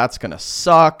 and that's gonna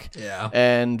suck. Yeah.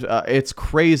 And it's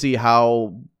crazy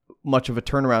how much of a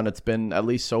turnaround it's been, at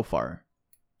least so far.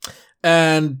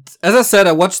 And as I said,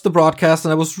 I watched the broadcast,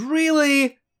 and I was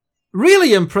really,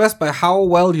 really impressed by how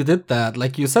well you did that.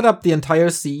 Like, you set up the entire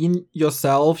scene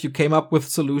yourself. You came up with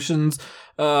solutions.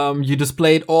 You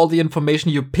displayed all the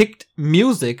information. You picked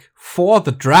music for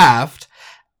the draft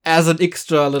as an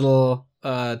extra little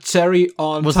cherry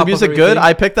on Was top the music of good?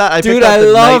 I picked that. Dude, picked that I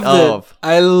the loved night it. of.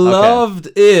 I loved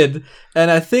it. And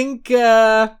I think,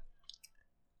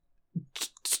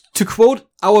 to quote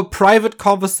our private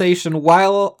conversation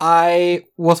while I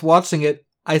was watching it,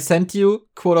 I sent you,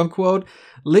 quote unquote,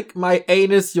 "Lick my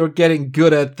anus, you're getting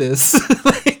good at this."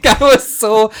 Like, I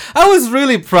was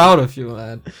really proud of you,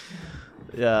 man.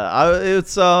 Yeah,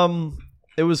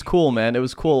 it was cool, man. It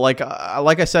was cool. Like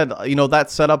I said, you know, that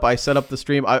setup, I set up the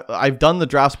stream. I've done the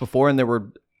drafts before, and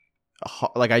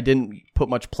I didn't put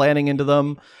much planning into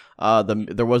them.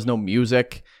 There was no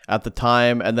music at the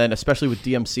time, and then especially with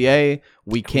DMCA,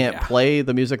 we can't play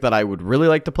the music that I would really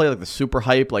like to play, like the super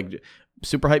hype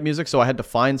music. So I had to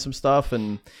find some stuff,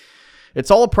 and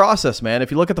it's all a process, man. If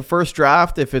you look at the first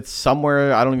draft, if it's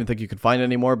somewhere, I don't even think you could find it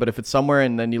anymore, but if it's somewhere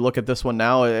and then you look at this one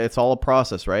now, it's all a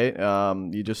process, right?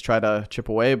 You just try to chip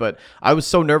away. But I was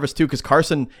so nervous too, because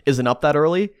Carson isn't up that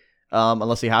early,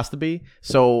 unless he has to be.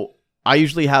 So I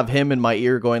usually have him in my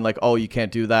ear going like, oh, you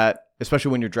can't do that,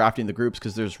 especially when you're drafting the groups,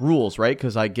 because there's rules, right?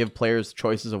 Because I give players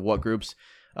choices of what groups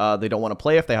they don't want to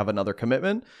play if they have another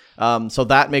commitment. So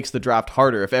that makes the draft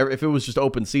harder. If it was just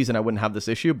open season, I wouldn't have this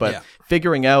issue. But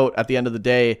figuring out at the end of the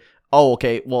day, oh,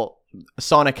 okay, well,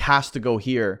 Sonic has to go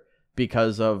here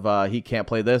because of he can't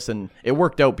play this, and it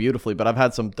worked out beautifully. But I've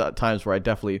had some times where I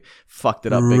definitely fucked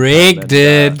it up. Rigged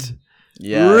it.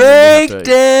 Yeah. Rigged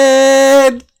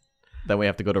it. Then we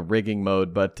have to go to rigging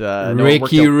mode, but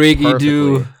Riggy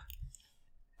do.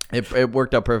 It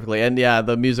worked out perfectly, and yeah,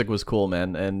 the music was cool,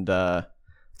 man, and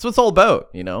it's what it's all about,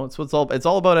 you know. It's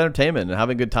all about entertainment and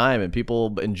having a good time and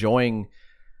people enjoying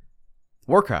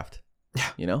Warcraft. Yeah,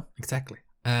 you know, exactly,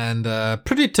 and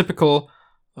pretty typical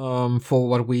for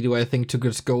what we do. I think to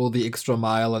just go the extra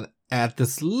mile and add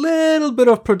this little bit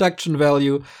of production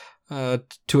value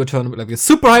to a tournament like this.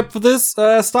 Super hyped for this,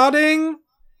 starting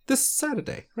this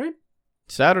Saturday, right?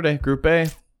 Saturday, Group A.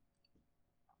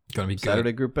 Gonna be good.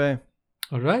 Saturday, Group A.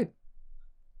 All right.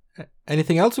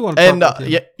 Anything else you want to talk about?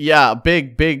 And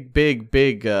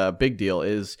big deal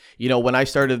is, you know, when I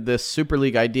started this Super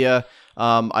League idea,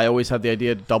 I always had the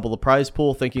idea to double the prize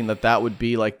pool, thinking that would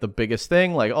be like the biggest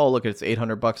thing. Like, oh, look, it's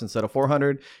 $800 instead of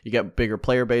 $400. You get bigger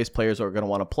player base. Players are going to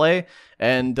want to play.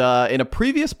 And in a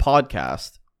previous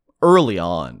podcast, early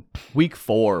on, week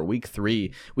 4, week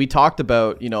 3, we talked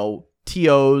about, you know,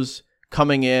 TOs,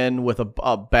 coming in with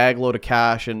a bag load of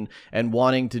cash and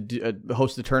wanting to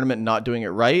host a tournament and not doing it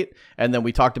right. And then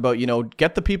we talked about,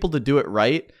 get the people to do it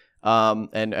right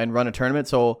and run a tournament.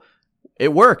 So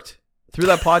it worked through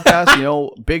that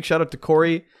podcast. Big shout out to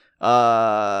Corey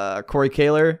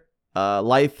Kaler,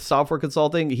 Life Software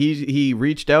Consulting. He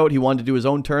reached out. He wanted to do his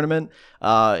own tournament.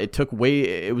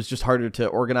 It was just harder to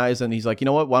organize. And he's like, you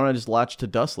know what? Why don't I just latch to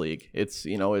DuSt League?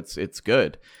 It's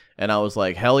good. And I was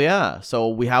like, hell yeah. So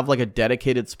we have like a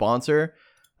dedicated sponsor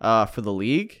for the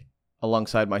league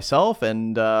alongside myself.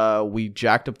 And we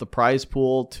jacked up the prize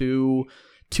pool to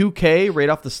 $2,000 right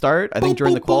off the start. I think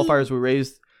during the qualifiers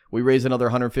we raised another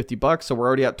 $150. So we're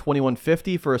already at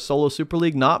 $2,150 for a solo Super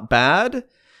League. Not bad.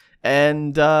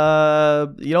 And,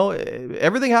 everything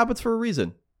happens for a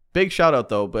reason. Big shout out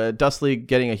though. But DuSt League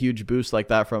getting a huge boost like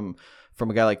that from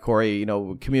a guy like Corey,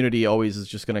 community always is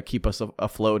just going to keep us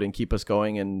afloat and keep us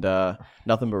going, and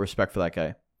nothing but respect for that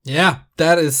guy. Yeah,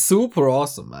 that is super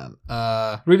awesome, man.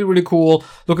 Really, really cool.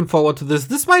 Looking forward to this.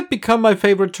 This might become my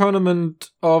favorite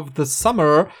tournament of the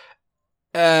summer,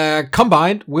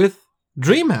 combined with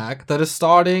DreamHack that is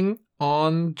starting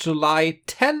on July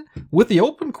 10 with the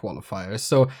open qualifiers.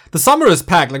 So the summer is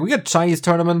packed. Like, we get Chinese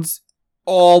tournaments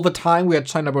all the time. We had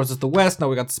China versus the West. Now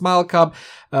we got Smile Cup.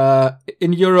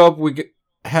 In Europe, we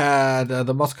had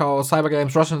the Moscow Cyber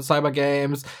Games, Russian Cyber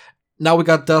Games. Now we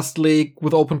got DuSt League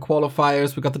with open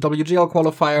qualifiers. We got the WGL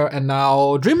qualifier, and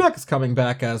now DreamHack is coming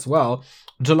back as well.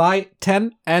 July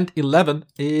 10 and 11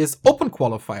 is open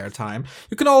qualifier time.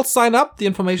 You can all sign up. The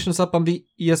information is up on the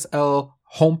ESL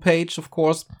homepage, of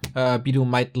course. Bidoux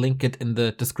might link it in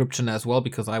the description as well,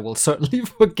 because I will certainly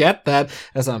forget that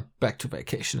as I'm back to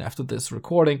vacation after this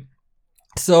recording.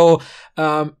 So,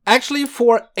 actually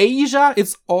for Asia,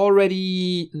 it's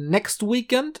already next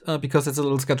weekend, because it's a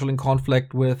little scheduling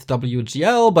conflict with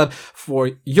WGL, but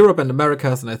for Europe and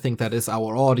Americas, and I think that is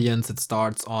our audience, it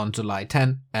starts on July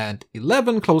 10 and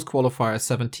 11, close qualifiers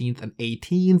 17th and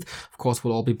 18th. Of course,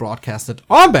 will all be broadcasted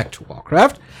on Back to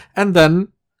Warcraft, and then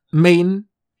main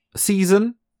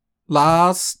season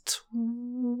last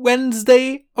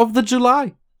Wednesday of the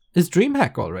July is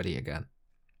DreamHack already again.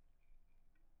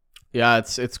 Yeah,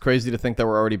 it's crazy to think that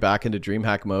we're already back into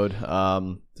DreamHack mode.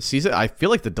 The season, I feel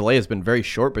like the delay has been very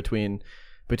short between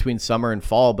summer and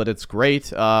fall, but it's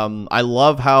great. I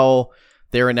love how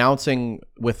they're announcing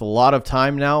with a lot of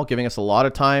time now, giving us a lot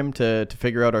of time to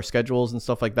figure out our schedules and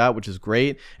stuff like that, which is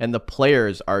great. And the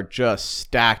players are just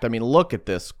stacked. I mean, look at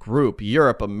this group: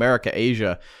 Europe, America,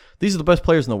 Asia. These are the best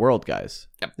players in the world, guys.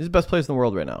 Yep. These are the best players in the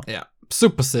world right now. Yeah,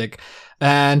 super sick.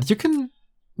 And you can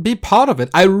be part of it.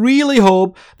 I really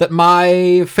hope that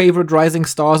my favorite rising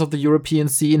stars of the European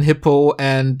scene, Hippo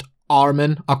and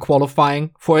Armin, are qualifying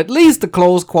for at least the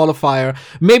close qualifier,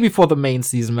 maybe for the main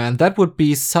season, man. That would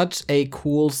be such a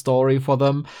cool story for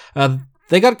them.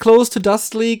 They got close to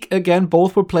DuSt League again.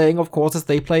 Both were playing, of course, as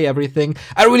they play everything.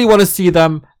 I really want to see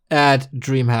them at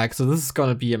DreamHack, so this is going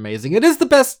to be amazing. It is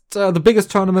the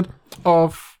biggest tournament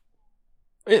of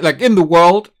in the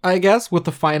world, I guess, with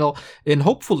the final in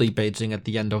hopefully Beijing at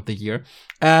the end of the year.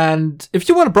 And if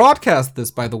you want to broadcast this,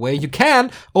 by the way, you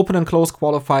can. Open and close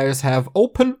qualifiers have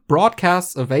open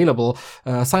broadcasts available.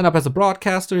 Sign up as a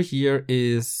broadcaster. Here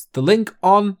is the link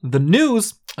on the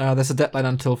news. There's a deadline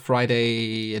until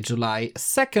Friday, July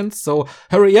 2nd. So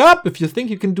hurry up if you think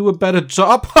you can do a better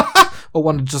job or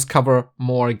want to just cover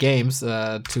more games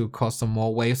to cause some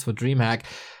more waves for DreamHack.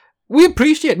 We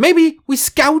appreciate. Maybe we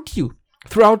scout you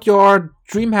throughout your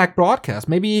DreamHack broadcast.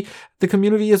 Maybe the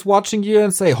community is watching you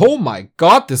and say, oh my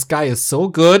god, this guy is so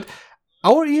good.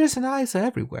 Our ears and eyes are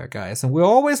everywhere, guys, and we're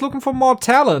always looking for more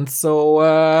talent.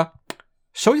 So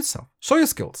show yourself, show your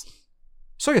skills,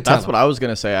 show your talent. That's what I was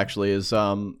going to say, actually, is,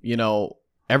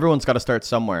 everyone's got to start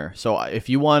somewhere. So if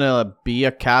you want to be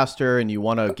a caster and you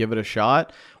want to give it a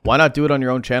shot, why not do it on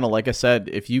your own channel? Like I said,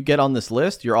 if you get on this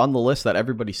list, you're on the list that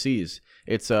everybody sees.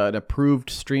 It's an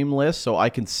approved stream list, so I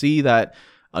can see that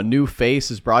a new face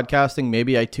is broadcasting.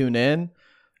 Maybe I tune in.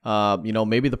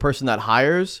 Maybe the person that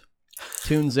hires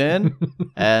tunes in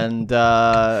and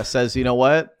says, you know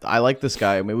what, I like this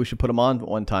guy. Maybe we should put him on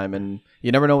one time. And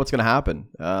you never know what's going to happen.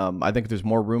 I think there's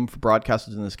more room for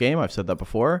broadcasters in this game. I've said that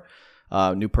before.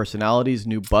 New personalities,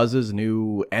 new buzzes,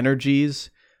 new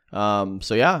energies.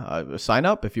 Sign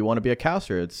up if you want to be a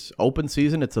caster. It's open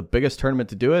season. It's the biggest tournament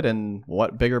to do it. And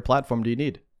what bigger platform do you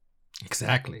need?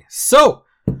 Exactly. So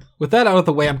with that out of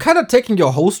the way, I'm kind of taking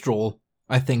your host role,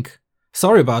 I think.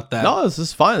 Sorry about that. No, this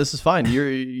is fine.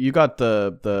 You got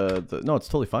the no, it's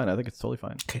totally fine. I think it's totally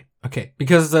fine. Okay.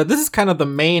 Because this is kind of the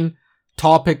main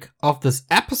topic of this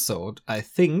episode, I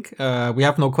think. We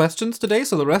have no questions today,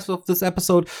 so the rest of this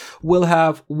episode will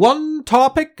have one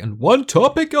topic and one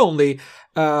topic only,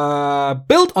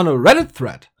 built on a Reddit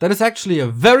thread. That is actually a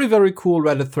very, very cool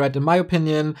Reddit thread. In my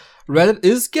opinion, Reddit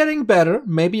is getting better.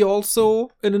 Maybe also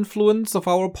an influence of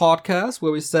our podcast,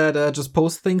 where we said just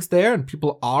post things there, and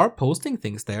people are posting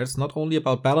things there. It's not only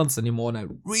about balance anymore, and I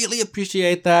really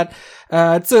appreciate that.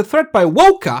 It's a thread by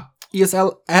Woka,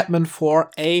 ESL admin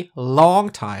for a long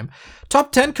time.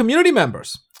 Top 10 community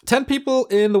members. 10 people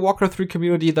in the Warcraft 3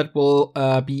 community that will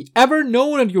be ever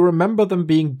known, and you remember them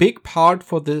being big part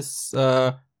for this,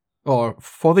 or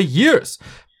for the years.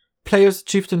 Players,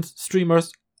 chieftains,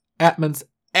 streamers, admins,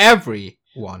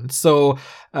 everyone. So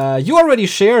you already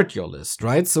shared your list,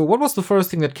 right? So what was the first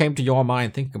thing that came to your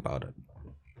mind thinking about it?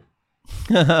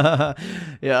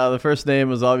 Yeah, the first name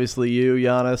was obviously you,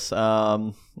 Giannis.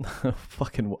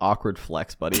 Fucking awkward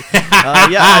flex, buddy.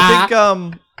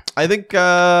 I think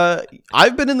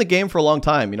I've been in the game for a long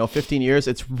time, 15 years.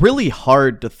 It's really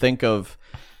hard to think of.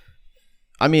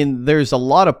 I mean, there's a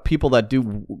lot of people that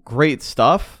do great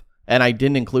stuff, and I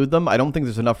didn't include them. I don't think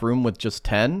there's enough room with just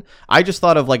 10. I just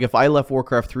thought of, like, if I left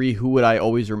Warcraft 3, who would I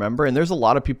always remember? And there's a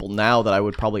lot of people now that I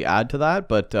would probably add to that,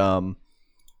 but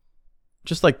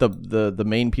just like the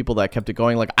main people that kept it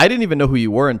going. Like, I didn't even know who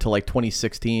you were until like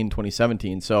 2016,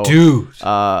 2017. So, dude,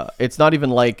 it's not even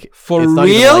like for it's not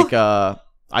real. Even like,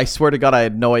 I swear to God, I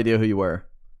had no idea who you were.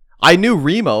 I knew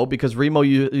Remo because Remo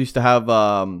used to have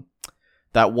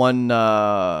that one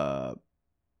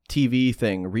TV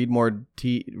thing, Read More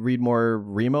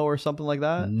Remo or something like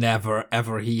that. Never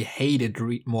ever. He hated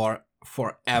Read More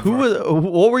forever.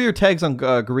 What were your tags on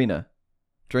Garena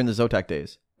during the Zotac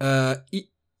days?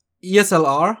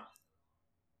 ESLR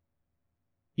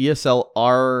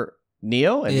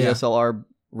Neo and ESLR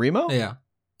Remo? Yeah.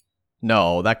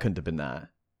 No, that couldn't have been that.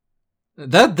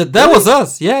 That was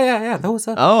us. Yeah. That was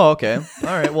us. Oh, okay. All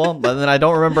right. Well, then I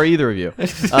don't remember either of you.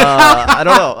 I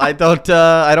don't know. I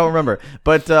don't remember.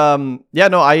 But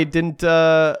I didn't.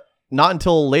 Not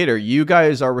until later. You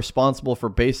guys are responsible for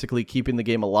basically keeping the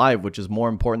game alive, which is more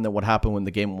important than what happened when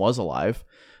the game was alive.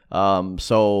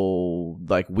 So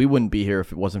like we wouldn't be here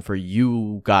if it wasn't for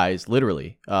you guys,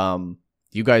 literally.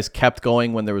 You guys kept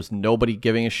going when there was nobody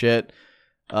giving a shit,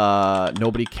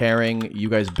 nobody caring. You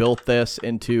guys built this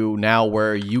into now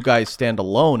where you guys stand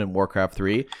alone in Warcraft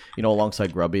 3,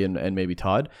 alongside Grubby and maybe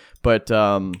Todd. But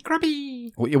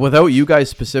Grubby, without you guys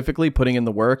specifically putting in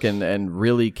the work and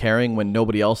really caring when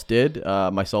nobody else did,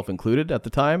 myself included at the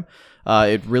time,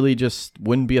 it really just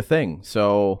wouldn't be a thing.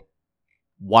 So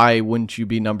why wouldn't you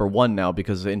be number one now?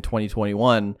 Because in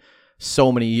 2021,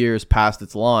 so many years past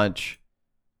its launch,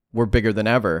 we're bigger than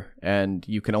ever. And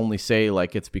you can only say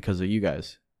like it's because of you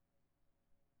guys.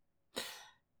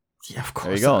 Yeah, of course.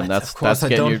 There you go. And that's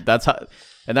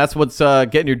what's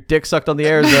getting your dick sucked on the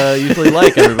air is usually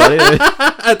like, everybody.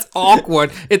 It's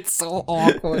awkward. It's so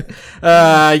awkward.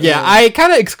 I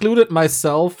kind of excluded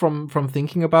myself from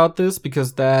thinking about this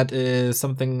because that is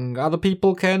something other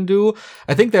people can do.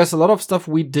 I think there's a lot of stuff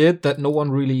we did that no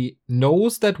one really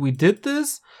knows that we did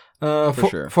this. For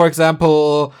sure. For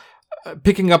example,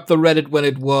 picking up the Reddit when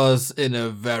it was in a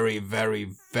very,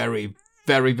 very, very,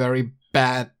 very, very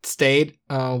bad state.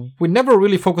 We never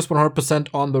really focused 100%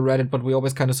 on the Reddit, but we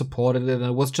always kind of supported it, and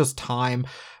it was just time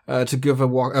to give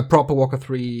a proper Warcraft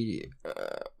 3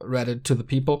 Reddit to the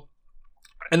people.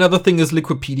 Another thing is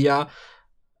Liquipedia.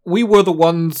 We were the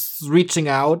ones reaching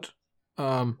out,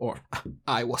 or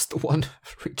I was the one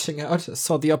reaching out. I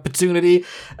saw the opportunity,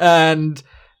 and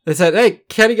they said, "Hey,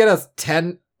 can you get us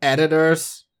 10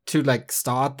 editors to like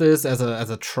start this as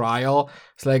a trial?"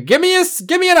 It's like, give me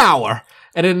an hour.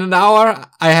 And in an hour,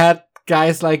 I had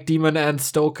guys like Demon and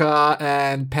Stoker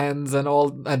and Pens and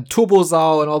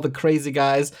Turbozau and all the crazy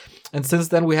guys. And since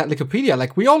then, we had Liquipedia.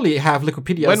 Like, we only have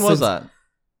Liquipedia. When was that?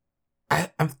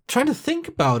 I'm trying to think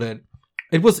about it.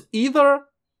 It was either...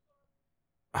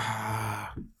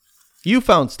 You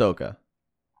found Stoker.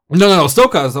 No.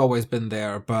 Stoker has always been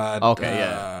there, but... Okay,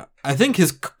 yeah. I think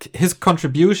his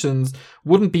contributions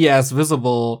wouldn't be as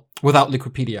visible without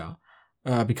Liquipedia.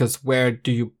 Because where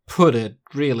do you put it,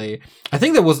 really? I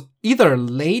think that was either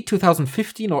late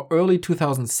 2015 or early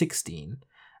 2016.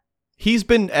 He's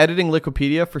been editing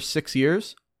Liquipedia for 6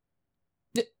 years?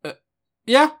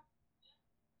 Yeah.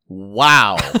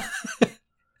 Wow.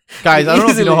 Guys, I don't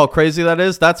know if you know how crazy that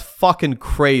is. That's fucking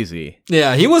crazy.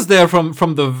 Yeah, he was there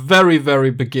from the very,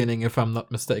 very beginning, if I'm not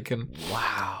mistaken.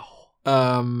 Wow.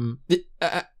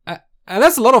 And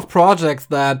that's a lot of projects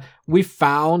that we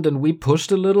found and we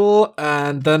pushed a little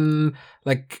and then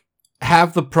like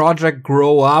have the project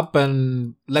grow up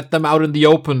and let them out in the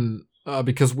open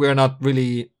because we're not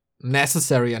really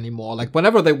necessary anymore. Like,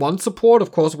 whenever they want support,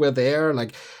 of course, we're there.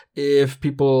 Like, if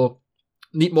people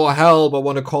need more help or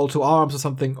want to call to arms or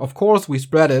something, of course, we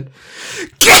spread it.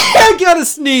 I got a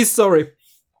sneeze, sorry.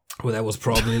 Well, that was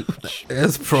probably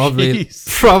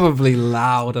probably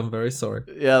loud. I'm very sorry.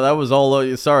 Yeah, that was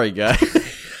all. Sorry, guy.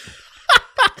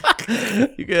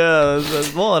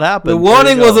 Well, it happened. The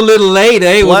warning was a little late,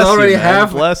 eh? It was already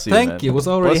half. Bless you, Thank you. It was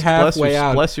already halfway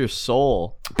out. Bless your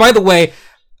soul. By the way,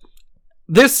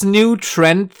 this new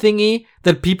trend thingy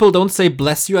that people don't say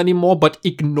bless you anymore, but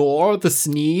ignore the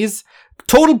sneeze.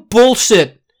 Total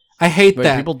bullshit. I hate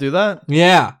that. People do that?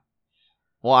 Yeah.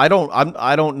 Well, I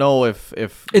don't know if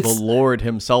the Lord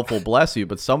himself will bless you,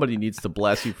 but somebody needs to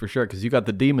bless you for sure, because you got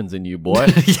the demons in you, boy.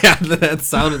 Yeah, that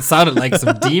sounded like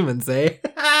some demons, eh?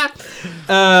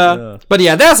 But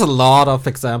yeah, there's a lot of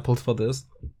examples for this.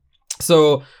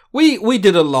 So we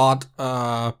did a lot,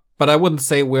 but I wouldn't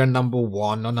say we're number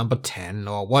 1 or number 10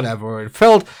 or whatever. It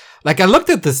felt like I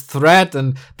looked at this thread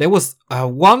and there was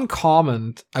one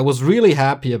comment I was really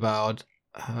happy about.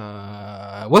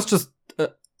 It was just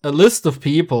a list of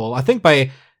people, I think by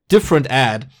different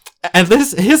ad. And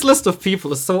his list of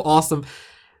people is so awesome.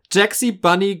 Jaxie,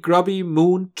 Bunny, Grubby,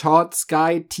 Moon, Todd,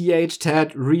 Sky, TH,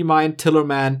 Ted, Remind,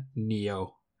 Tillerman,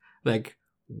 Neo. Like,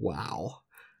 wow.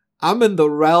 I'm in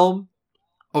the realm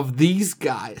of these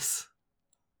guys.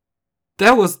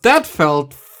 That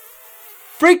felt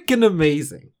freaking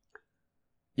amazing.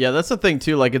 Yeah, that's the thing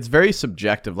too. Like, it's very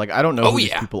subjective. Like, I don't know who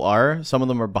these people are. Some of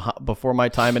them are before my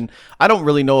time, and I don't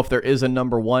really know if there is a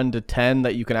number 1 to 10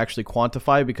 that you can actually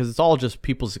quantify, because it's all just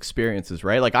people's experiences,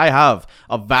 right? Like, I have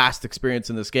a vast experience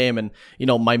in this game, and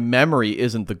my memory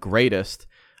isn't the greatest.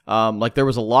 Like, there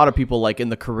was a lot of people, like, in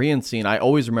the Korean scene. I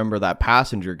always remember that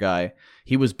Passenger guy.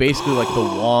 He was basically like the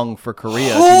Wong for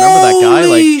Korea. Do you remember that guy?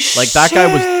 Like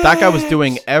that guy was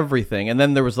doing everything. And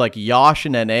then there was like Yosh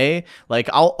and NA. Like,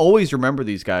 I'll always remember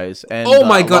these guys. And oh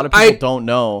my God, a lot of people don't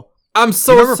know. I'm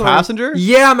so remember sorry. Passenger?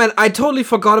 Yeah, man, I totally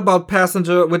forgot about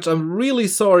Passenger, which I'm really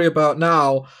sorry about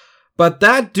now. But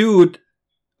that dude,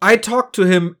 I talked to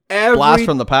him Blast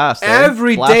from the past.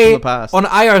 Every day on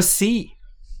IRC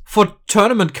for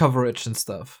tournament coverage and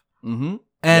stuff. Mm-hmm.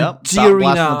 And G-Arena.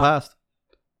 Blast from the past.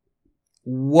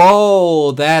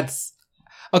 Whoa, that's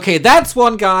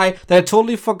one guy that I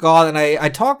totally forgot, and I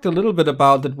talked a little bit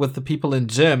about it with the people in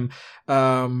gym,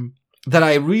 that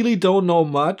I really don't know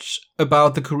much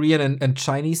about the Korean and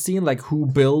Chinese scene, like who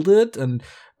built it, and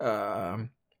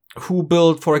who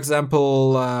built, for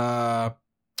example,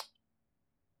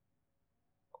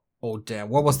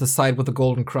 what was the site with the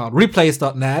golden crown?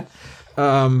 Replays.net.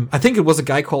 I think it was a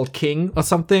guy called King or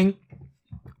something,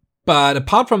 but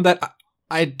apart from that,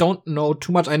 I don't know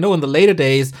too much. I know in the later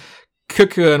days,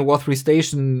 Kuke and War3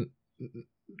 Station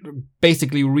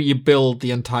basically rebuilt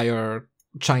the entire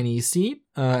Chinese scene.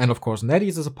 And of course,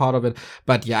 NetEase is a part of it.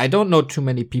 But yeah, I don't know too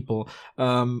many people.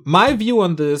 My view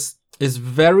on this is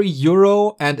very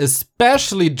Euro and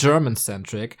especially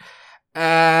German-centric.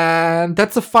 And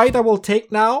that's a fight I will take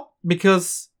now.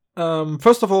 Because,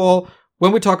 first of all,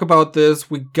 when we talk about this,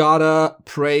 we gotta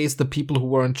praise the people who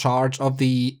were in charge of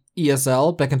the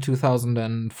ESL back in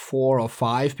 2004 or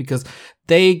 5, because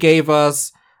they gave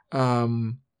us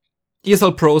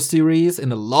ESL Pro Series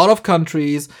in a lot of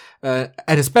countries, and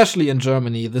especially in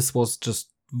Germany. This was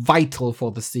just vital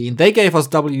for the scene. They gave us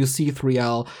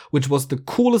WC3L, which was the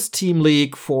coolest team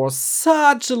league for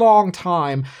such a long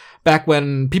time, back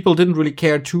when people didn't really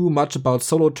care too much about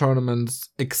solo tournaments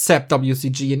except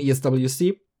WCG and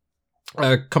ESWC,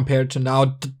 compared to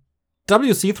now.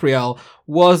 WC3L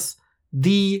was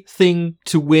the thing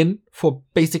to win for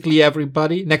basically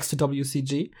everybody next to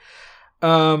WCG.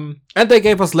 And they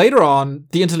gave us later on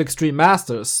the Intel Extreme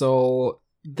Masters. So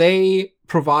they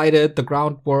provided the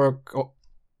groundwork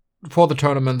for the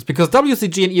tournaments, because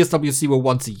WCG and ESWC were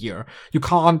once a year. You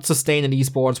can't sustain an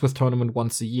esports with tournament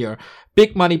once a year.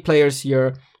 Big money players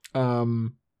here. I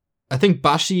think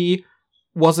Bashi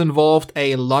was involved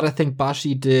a lot. I think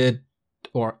Bashi did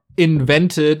or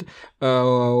invented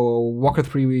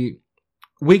Warcraft3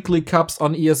 weekly cups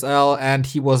on ESL, and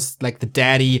he was like the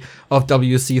daddy of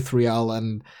WC3L.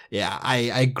 And yeah,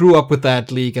 I grew up with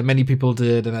that league, and many people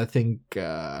did, and I think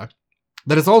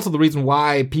that is also the reason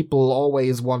why people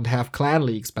always want to have clan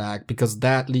leagues back, because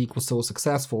that league was so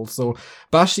successful. So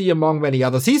Bashi, among many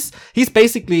others, he's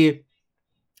basically,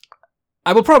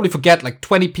 I will probably forget like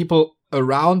 20 people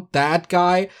around that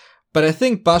guy, but I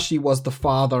think Bashi was the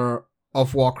father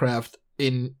of Warcraft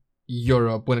in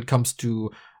Europe when it comes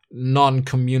to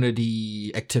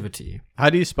non-community activity. How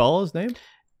do you spell his name?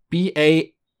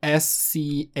 Bashi.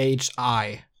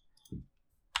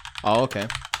 Oh, okay.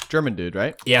 German dude,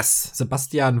 right? Yes,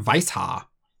 Sebastian Weishaar.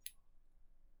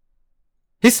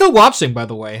 He's still watching, by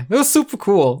the way. It was super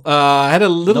cool. I had a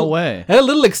little, No way. had a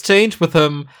little exchange with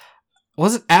him.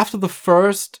 Was it after the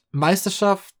first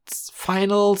Meisterschafts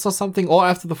finals or something, or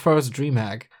after the first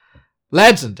DreamHack?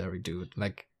 Legendary dude,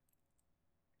 like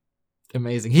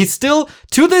amazing. He's still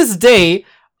to this day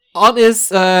on his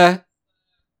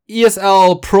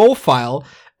ESL profile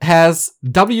has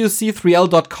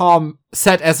wc3l.com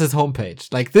set as his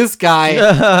homepage. Like, this guy,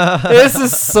 this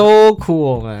is so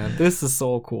cool, man. This is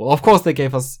so cool. Of course, they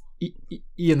gave us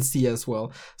ENC as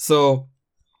well. So,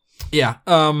 yeah.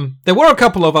 There were a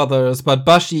couple of others, but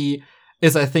Bashi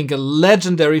is, I think, a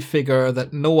legendary figure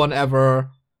that no one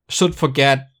ever should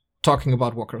forget talking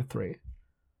about Warcraft 3.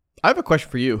 I have a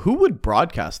question for you. Who would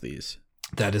broadcast these?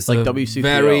 That is like a WC3L.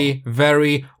 very,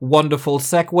 very wonderful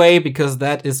segue, because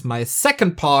that is my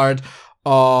second part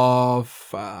of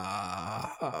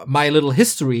my little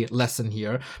history lesson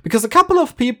here. Because a couple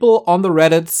of people on the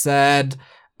Reddit said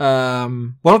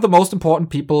one of the most important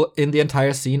people in the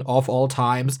entire scene of all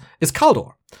times is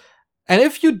Kaldor. And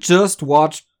if you just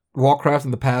watched Warcraft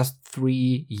in the past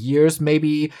 3 years,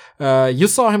 maybe, you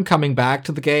saw him coming back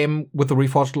to the game with the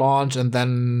Reforged launch and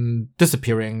then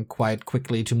disappearing quite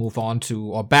quickly to move on to,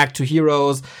 or back to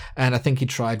Heroes. And I think he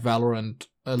tried Valorant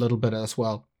a little bit as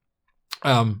well.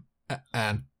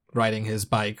 And riding his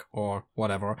bike or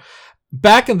whatever.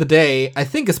 Back in the day, I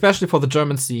think especially for the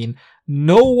German scene,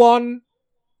 no one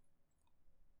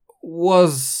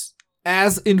was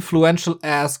as influential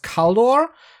as Kaldor.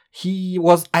 He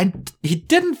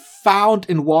didn't found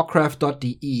in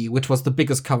Warcraft.de, which was the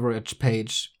biggest coverage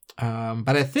page.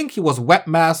 But I think he was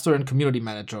webmaster and community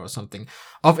manager or something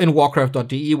of in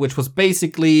Warcraft.de, which was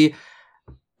basically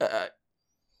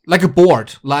like a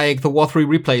board, like the War 3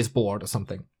 replays board or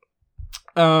something.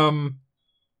 And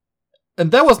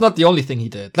that was not the only thing he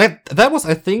did. Like, that was,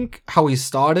 I think, how he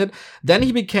started. Then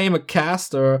he became a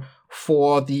caster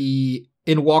for the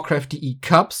in Warcraft.de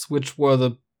Cups, which were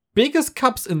the biggest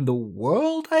cups in the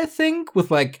world, I think, with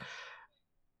like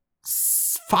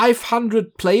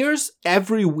 500 players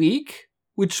every week,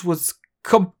 which was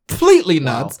completely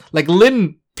nuts. Wow. Like,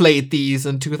 Lynn played these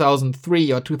in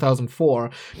 2003 or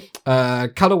 2004.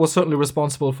 Kaldor was certainly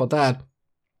responsible for that.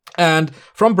 And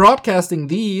from broadcasting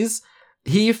these,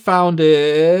 he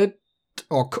founded,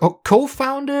 or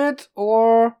co-founded,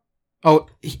 or... Oh,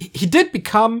 he did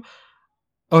become...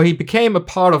 Oh, he became a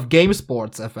part of Game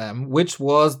Sports FM, which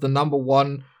was the number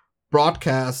one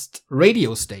broadcast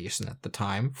radio station at the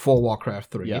time for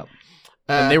Warcraft 3. Yeah.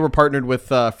 And they were partnered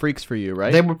with Freaks for You,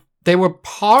 right? They were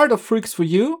part of Freaks for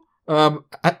You.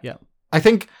 I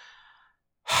think...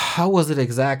 How was it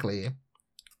exactly?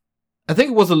 I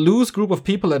think it was a loose group of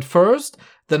people at first.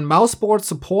 Then Mouseboard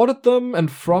supported them,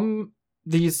 and from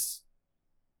these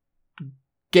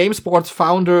Game Sports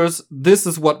founders, this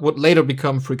is what would later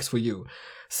become Freaks for You.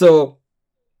 So,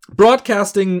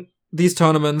 broadcasting these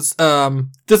tournaments,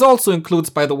 this also includes,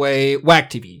 by the way, WAG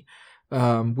TV,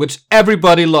 which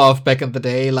everybody loved back in the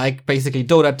day, like basically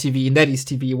Dota TV, NetEase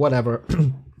TV, whatever.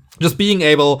 Just being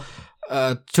able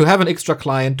to have an extra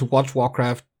client to watch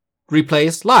Warcraft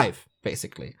replays live,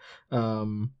 basically.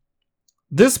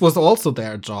 This was also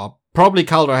their job. Probably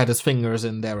Kaldor had his fingers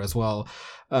in there as well.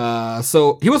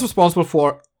 So he was responsible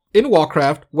for, in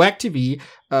Warcraft, WAG TV,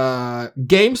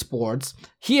 Game Sports.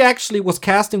 He actually was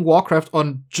casting Warcraft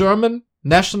on German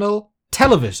national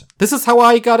television. This is how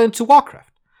I got into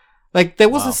Warcraft. Like, there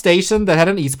was a station that had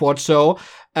an esports show,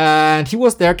 and he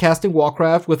was there casting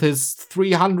Warcraft with his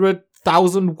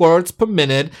 300,000 words per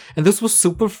minute, and this was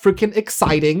super freaking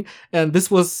exciting, and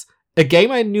this was a game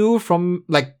I knew from,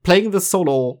 like, playing the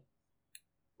solo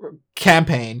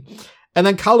campaign. And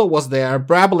then Kaldor was there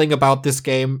brabbling about this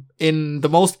game in the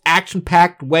most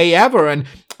action-packed way ever. And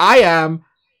I am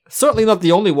certainly not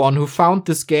the only one who found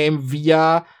this game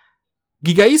via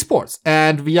Giga Esports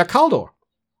and via Kaldor.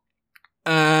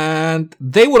 And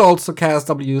they would also cast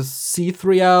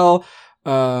WC3L,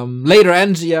 later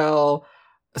NGL.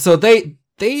 So they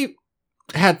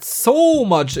had so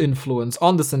much influence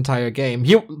on this entire game.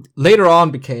 He later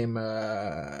on became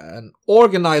an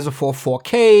organizer for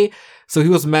 4K. So he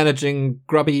was managing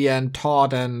Grubby and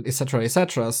Todd and etc.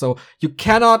 etc. So you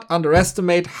cannot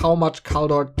underestimate how much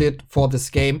Kaldor did for this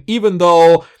game, even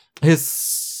though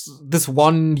this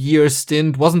 1 year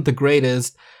stint wasn't the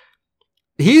greatest.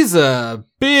 He's a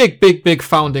big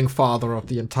founding father of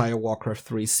the entire Warcraft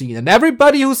 3 scene. And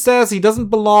everybody who says he doesn't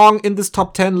belong in this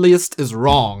top 10 list is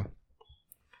wrong.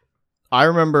 I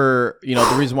remember,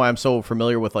 the reason why I'm so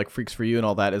familiar with like Freaks for You and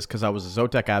all that is because I was a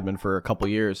Zotac admin for a couple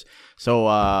years. So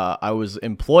I was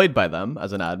employed by them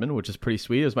as an admin, which is pretty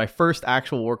sweet. It was my first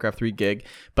actual Warcraft 3 gig.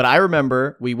 But I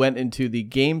remember we went into the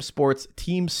Game Sports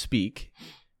TeamSpeak,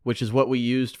 which is what we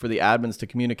used for the admins to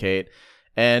communicate.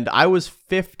 And I was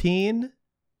 15,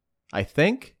 I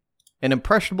think. An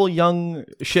impressionable young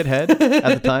shithead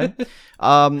at the time.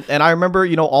 And I remember,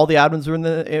 all the admins were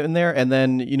in there. And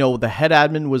then, the head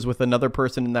admin was with another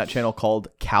person in that channel called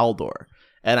Caldor.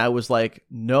 And I was like,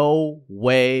 no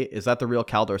way. Is that the real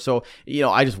Caldor? So,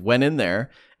 I just went in there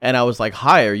and I was like,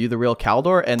 hi, are you the real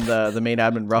Caldor? And the main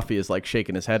admin, Ruffy, is like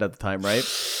shaking his head at the time, right?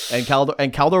 And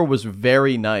Caldor was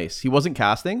very nice. He wasn't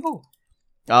casting.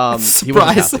 He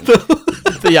wasn't casting.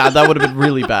 Yeah, that would have been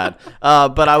really bad.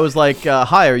 But I was like,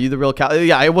 hi, are you the real Caldor?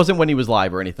 Yeah, it wasn't when he was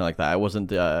live or anything like that. I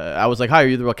wasn't. I was like, hi, are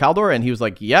you the real Caldor? And he was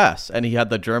like, yes. And he had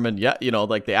the German,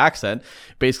 like the accent.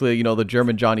 Basically, the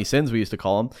German Johnny Sins, we used to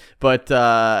call him. But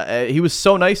he was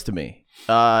so nice to me.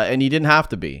 And he didn't have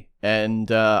to be. And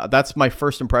that's my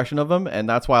first impression of him. And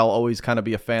that's why I'll always kind of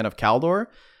be a fan of Caldor,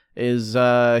 is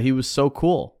he was so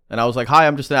cool. And I was like, hi,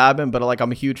 I'm just an admin, but like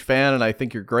I'm a huge fan and I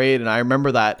think you're great. And I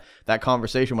remember that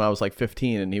conversation when I was like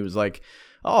 15 and he was like,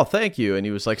 oh, thank you. And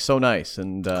he was like so nice.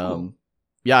 And Cool.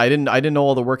 yeah, I didn't know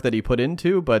all the work that he put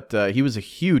into, but he was a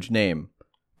huge name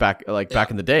back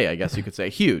in the day, I guess you could say.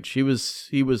 Huge. He was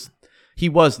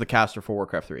the caster for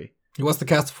Warcraft 3. He was the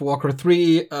caster for Warcraft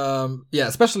 3.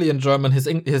 Especially in German.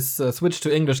 His switch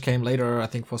to English came later, I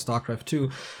think, for StarCraft 2.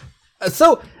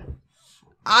 So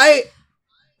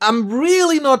I'm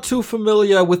really not too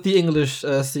familiar with the English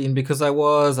scene because I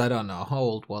don't know, how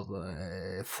old was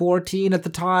I? 14 at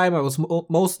the time. I was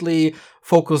mostly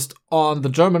focused on the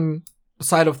German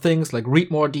side of things, like Read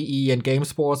More DE and Game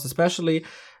Sports especially.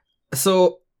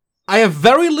 So I have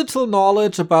very little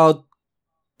knowledge about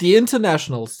the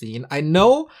international scene. I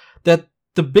know that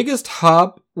the biggest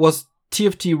hub was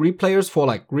TFT Replayers for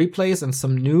like replays and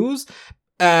some news.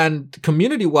 And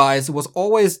community-wise, it was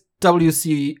always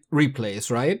WC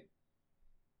Replays, right?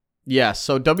 Yeah,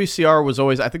 so WCR was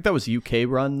always, I think that was UK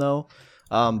run though,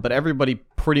 but everybody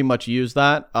pretty much used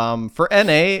that. For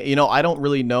NA, I don't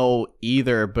really know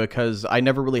either because I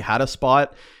never really had a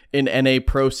spot in NA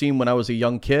pro scene when I was a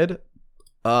young kid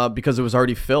because it was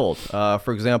already filled.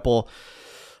 For example,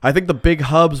 I think the big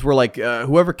hubs were like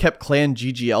whoever kept Clan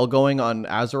GGL going on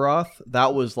Azeroth,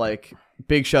 that was like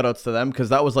big shout outs to them because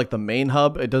that was like the main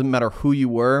hub. It doesn't matter who you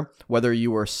were, whether you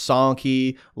were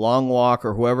Sonky, Longwalk,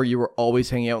 or whoever, you were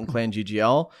always hanging out in Clan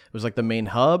GGL. It was like the main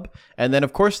hub. And then,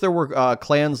 of course, there were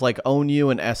clans like ONU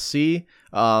and SC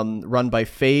run by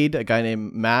Fade, a guy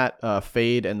named Matt,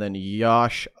 Fade, and then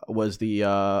Yosh was the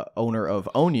owner of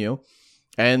ONU.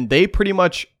 And they pretty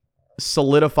much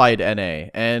solidified NA.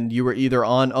 And you were either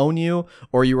on ONU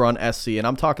or you were on SC. And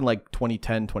I'm talking like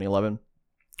 2010, 2011.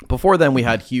 Before then, we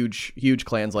had huge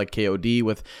clans like KOD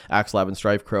with Axelab and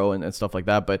Strife Crow and stuff like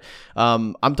that. But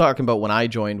I'm talking about when I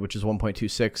joined, which is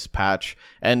 1.26 patch.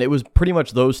 And it was pretty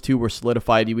much those two were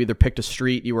solidified. You either picked a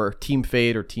street, you were Team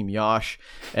Fade or Team Yosh.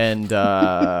 And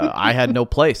I had no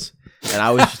place. And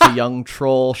I was just a young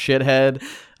troll shithead.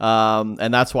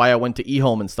 And that's why I went to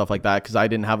eHome and stuff like that, because I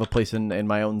didn't have a place in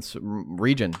my own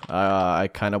region. I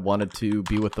kind of wanted to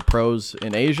be with the pros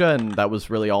in Asia, and that was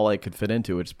really all I could fit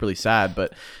into. It's really sad,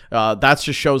 but that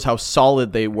just shows how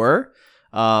solid they were.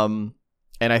 And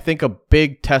I think a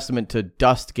big testament to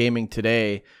DuSt Gaming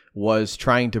today was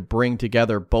trying to bring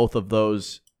together both of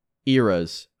those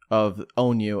eras of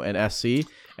ONU and SC,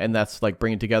 and that's like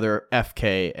bringing together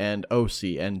FK and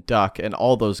OC and Duck and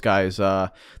all those guys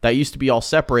that used to be all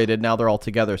separated. Now they're all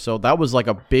together. So that was like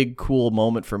a big cool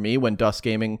moment for me when DuSt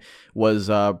Gaming was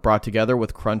brought together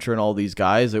with Cruncher and all these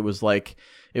guys. It was like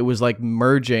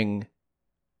merging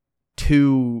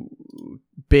two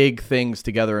big things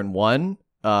together in one.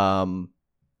 And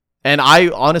I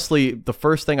honestly, the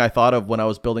first thing I thought of when I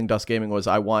was building DuSt Gaming was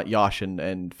I want Yosh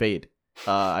and Fade.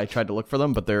 I tried to look for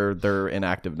them, but they're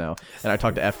inactive now. And I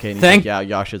talked to FK, and he's like, yeah,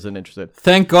 Yosh isn't interested.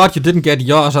 Thank God you didn't get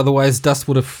Yosh, otherwise DuSt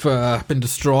would have been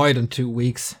destroyed in 2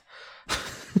 weeks.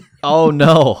 Oh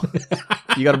no,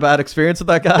 you got a bad experience with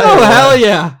that guy? Oh hell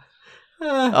yeah!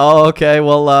 Oh okay,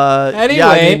 well, anyway, yeah,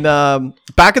 I mean,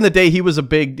 back in the day, he was a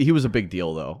big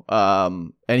deal though.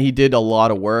 And he did a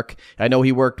lot of work. I know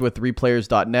he worked with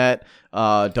replayers.net,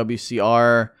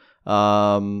 WCR.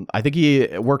 I think he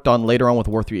worked on later on with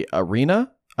War 3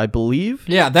 Arena, I believe.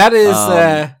 Yeah, that is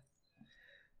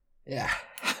yeah.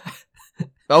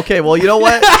 Okay, well, you know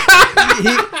what?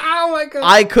 Oh my God.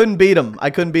 I couldn't beat him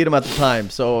at the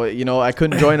time. So, I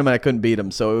couldn't join him and I couldn't beat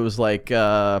him. So it was like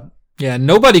yeah, Yeah,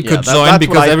 nobody could join that's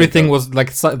because everything was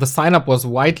like the sign up was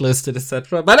whitelisted,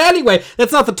 etc. But anyway,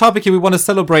 that's not the topic here. We want to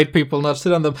celebrate people, not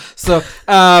shit on them. So,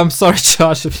 sorry,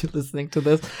 Josh, if you're listening to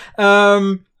this.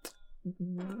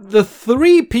 The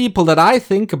three people that I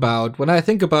think about when I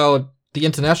think about the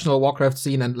international Warcraft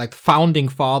scene and like founding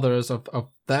fathers of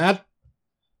that,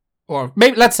 or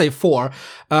maybe let's say four.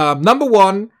 Number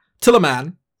one,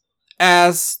 Tillerman,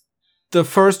 as the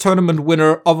first tournament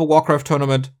winner of a Warcraft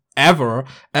tournament ever,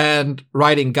 and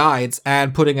writing guides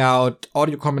and putting out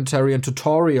audio commentary and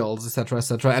tutorials,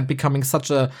 etc., and becoming such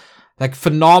a like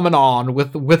phenomenon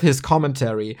with his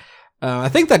commentary. I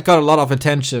think that got a lot of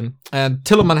attention, and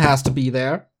Tillerman has to be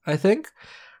there, I think,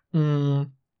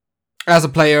 as a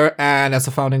player and as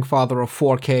a founding father of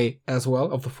 4K as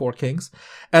well, of the Four Kings.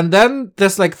 And then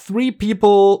there's like three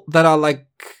people that are like,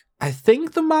 I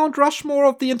think the Mount Rushmore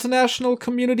of the international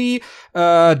community,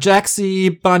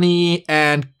 Jaxi, Bunny,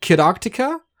 and Kid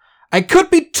Arctica. I could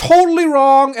be totally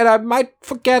wrong, and I might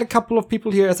forget a couple of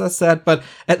people here, as I said, but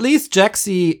at least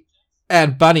Jaxi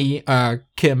and Bunny,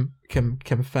 Kim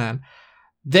Fan,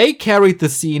 they carried the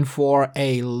scene for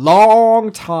a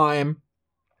long time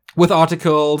with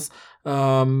articles,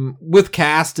 with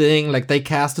casting, like they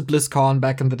casted BlizzCon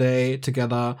back in the day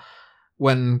together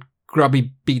when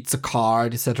Grubby beats a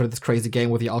card, etc. This crazy game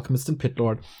with the Alchemist and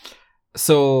Pitlord.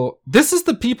 So this is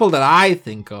the people that I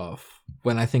think of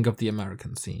when I think of the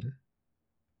American scene.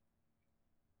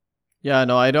 Yeah,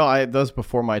 no, I know. That was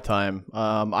before my time.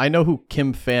 I know who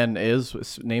Kim Fan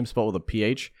is. Name spelled with a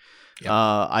PH. Yep.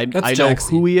 I know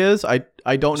who he is. I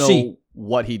don't know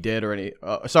what he did or any.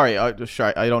 Sorry, I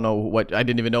don't know what. I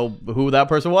didn't even know who that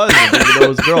person was. I didn't even know it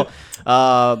was a girl.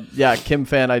 Yeah, Kim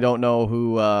Fan. I don't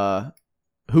know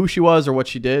who she was or what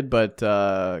she did, but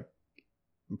I'm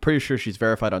pretty sure she's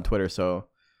verified on Twitter. So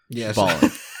yeah,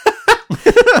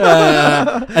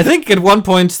 I think at one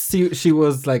point she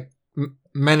was like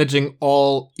managing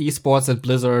all esports at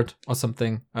Blizzard or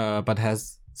something, but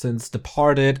has since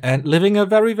departed and living a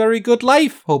very, very good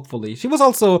life, hopefully. She was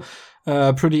also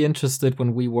pretty interested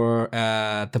when we were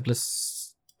at the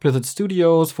Blizzard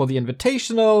Studios for the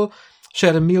Invitational.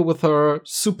 Shared a meal with her.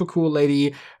 Super cool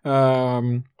lady.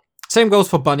 Same goes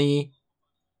for Bunny.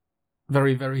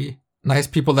 Very, very nice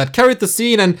people that carried the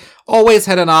scene and always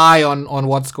had an eye on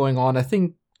what's going on, I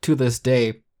think, to this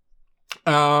day.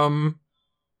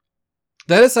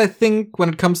 That is, I think, when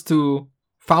it comes to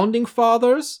founding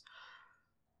fathers.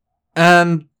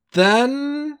 And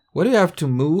then, what do you have to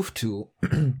move to?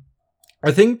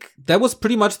 I think that was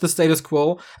pretty much the status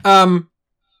quo. Another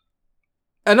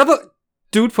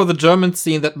dude for the German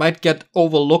scene that might get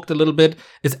overlooked a little bit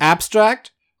is Abstract,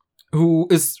 who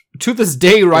is to this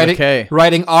day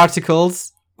writing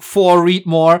articles for Read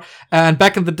More. And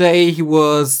back in the day, he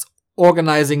was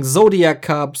organizing Zodiac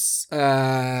Cups,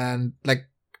 and like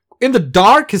in the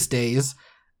darkest days,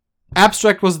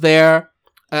 Abstract was there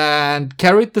and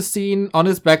carried the scene on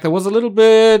his back. There was a little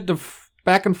bit of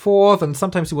back and forth, and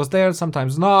sometimes he was there,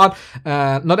 sometimes not.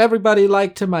 Not everybody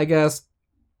liked him, I guess.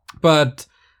 But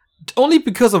only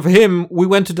because of him, we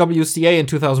went to WCA in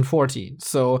 2014.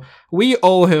 So we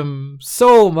owe him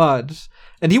so much.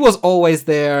 And he was always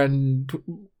there, and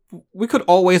we could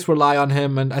always rely on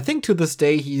him. And I think to this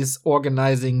day, he's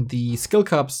organizing the Skill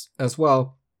Cups as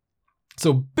well.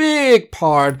 So big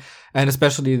part, and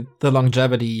especially the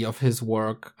longevity of his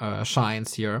work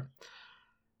shines here.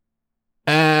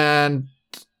 And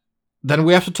then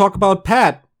we have to talk about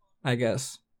Pat, I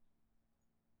guess.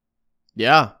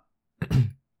 Yeah.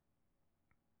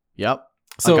 Yep.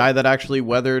 So, a guy that actually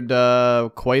weathered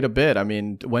quite a bit. I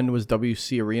mean, when was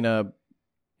WC Arena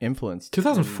influenced?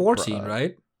 2014,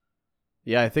 right?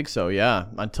 Yeah, I think so, yeah.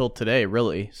 Until today,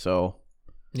 really. So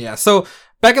yeah, so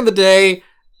back in the day,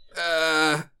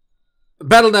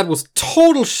 Battle.net was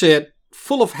total shit,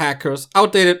 full of hackers,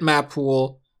 outdated map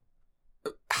pool,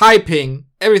 high ping,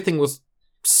 everything was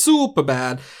super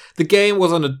bad. The game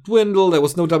was on a dwindle, there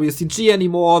was no WCG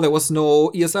anymore, there was no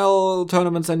ESL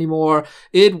tournaments anymore.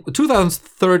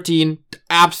 2013,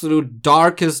 absolute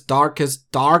darkest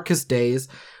days.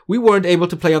 We weren't able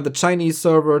to play on the Chinese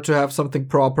server to have something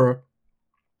proper.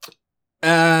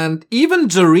 And even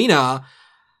Garena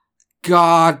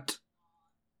got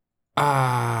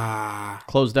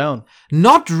closed down.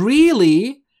 Not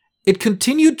really. It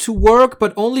continued to work,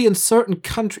 but only in certain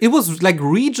countries. It was like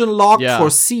region locked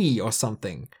for C or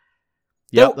something.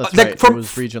 Yeah, that's like right. It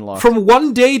was region locked. From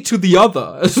one day to the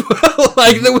other as well.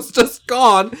 Like, it was just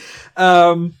gone.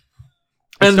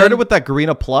 It started with that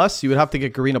Garena Plus. You would have to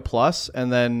get Garena Plus,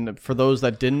 and then for those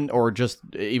that didn't, or just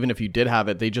even if you did have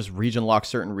it, they just region locked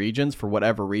certain regions for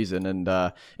whatever reason, and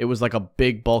it was like a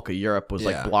big bulk of Europe was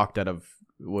like blocked out of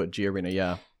G Arena,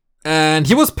 yeah. And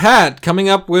he was Pat coming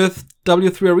up with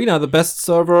W3 Arena, the best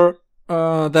server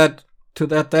that to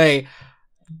that day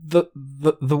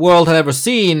the world had ever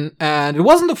seen. And it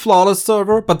wasn't a flawless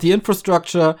server, but the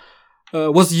infrastructure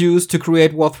was used to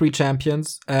create War 3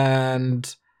 champions.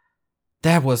 And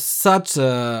that was such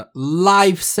a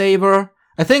lifesaver.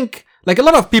 I think, like a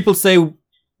lot of people say,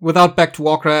 without Back to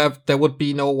Warcraft, there would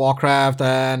be no Warcraft,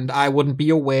 and I wouldn't be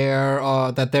aware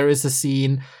that there is a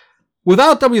scene.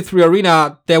 Without W3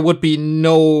 Arena, there would be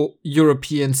no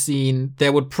European scene.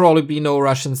 There would probably be no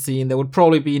Russian scene. There would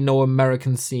probably be no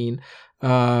American scene.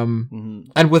 And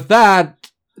with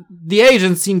that, the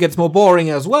Asian scene gets more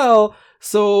boring as well.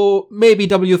 So maybe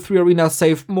W3 Arena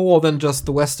saved more than just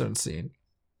the Western scene.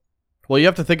 Well, you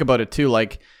have to think about it too.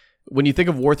 Like, when you think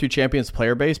of War 3 Champions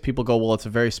player base, people go, well, it's a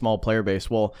very small player base.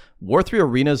 Well, War 3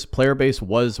 Arena's player base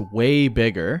was way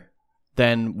bigger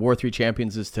than War 3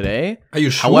 Champions is today. Are you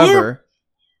sure? However,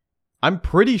 I'm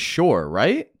pretty sure,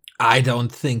 right? I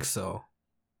don't think so.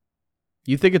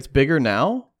 You think it's bigger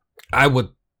now? I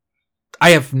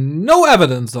have no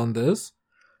evidence on this.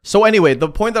 So anyway, the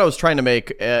point that I was trying to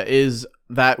make is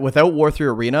that without War 3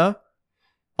 Arena,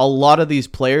 a lot of these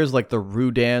players, like the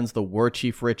Rudans, the War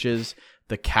Chief Riches,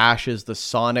 the Cashes, the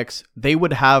Sonics, they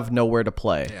would have nowhere to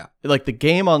play. Yeah. Like, the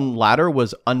game on ladder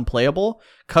was unplayable.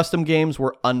 Custom games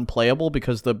were unplayable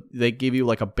because they give you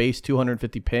like a base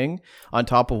 250 ping on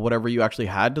top of whatever you actually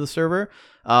had to the server.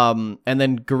 And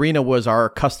then Garena was our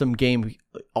custom game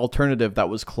alternative that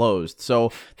was closed.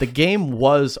 So the game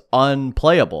was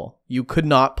unplayable. You could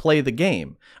not play the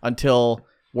game until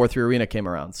War 3 Arena came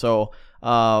around. So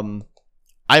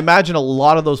I imagine a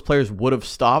lot of those players would have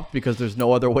stopped because there's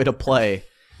no other way to play,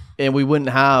 and we wouldn't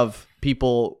have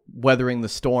people weathering the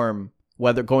storm,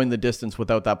 going the distance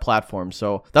without that platform.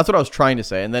 So that's what I was trying to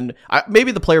say. And then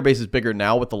maybe the player base is bigger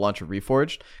now with the launch of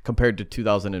Reforged compared to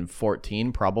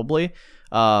 2014, probably.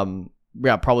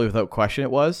 Yeah, probably without question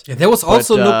it was. Yeah, there was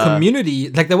also no community.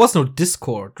 Like, there was no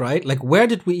Discord, right? Like, where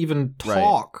did we even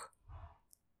talk?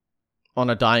 Right. On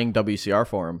a dying WCR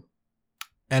forum.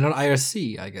 And on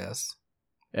IRC, I guess.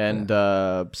 And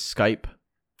Skype.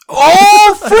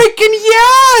 Oh, freaking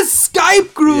yes!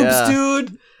 Skype groups,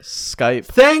 dude! Skype.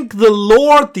 Thank the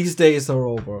Lord these days are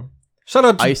over. Shout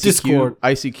out to Discord.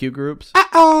 ICQ groups.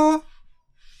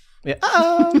 Yeah.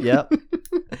 Yeah.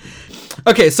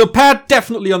 Okay, so Pat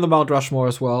definitely on the Mount Rushmore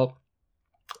as well.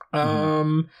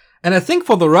 And I think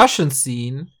for the Russian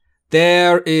scene,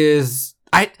 there is...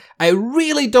 I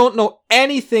really don't know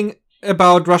anything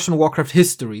about Russian Warcraft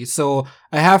history, so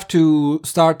I have to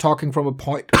start talking from a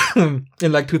point in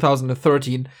like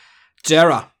 2013.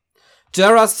 Jera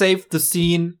saved the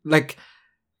scene, like,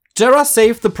 Jera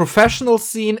saved the professional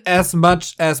scene as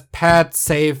much as Pat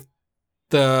saved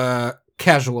the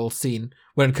casual scene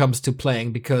when it comes to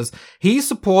playing, because he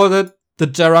supported the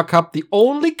Jera Cup, the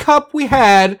only cup we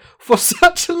had for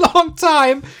such a long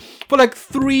time, for like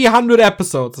 300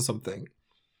 episodes or something.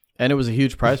 And it was a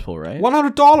huge prize pool, right?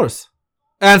 $100.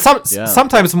 And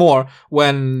sometimes more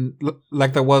when,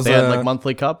 like, there was... They had, like,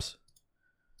 monthly cups?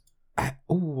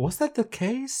 Was that the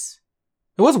case?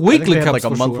 It was weekly cups, like,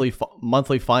 a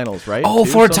monthly finals, right? Oh,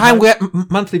 for a time we had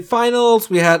monthly finals,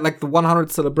 we had, like, the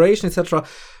 100 celebration, etc.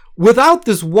 Without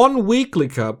this one weekly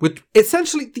cup, which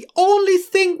essentially the only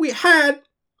thing we had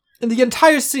in the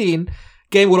entire scene,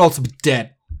 game would also be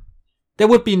dead. There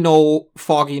would be no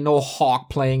Foggy, no Hawk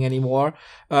playing anymore.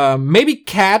 Maybe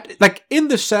Cat, like in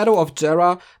the shadow of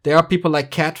Jera, there are people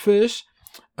like Catfish.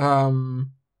 And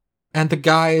the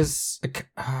guys,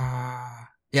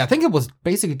 I think it was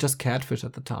basically just Catfish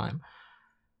at the time.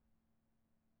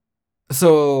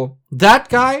 So that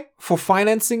guy for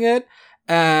financing it,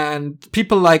 and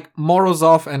people like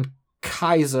Morozov and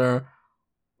Kaiser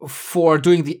for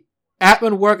doing the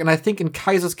admin work, and I think in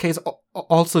Kaiser's case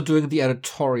also doing the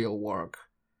editorial work.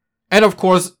 And of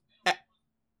course,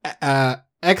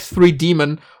 X3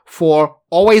 Demon for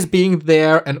always being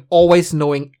there and always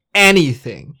knowing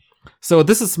anything. So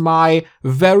this is my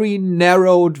very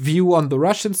narrowed view on the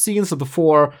Russian scene. So the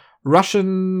four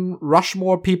Russian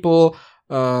Rushmore people,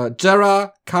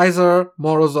 Jera, Kaiser,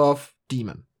 Morozov,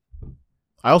 Demon.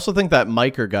 I also think that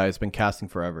Miker guy has been casting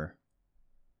forever.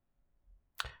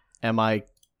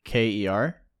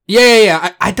 Miker?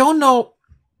 Yeah. I don't know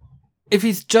if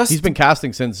he's been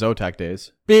casting since Zotac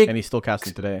days. Big. And he's still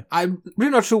casting today. I'm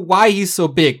really not sure why he's so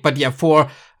big. But yeah, for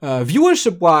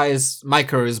viewership-wise,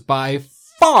 Miker is by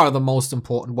far the most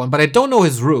important one. But I don't know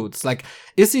his roots. Like,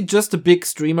 is he just a big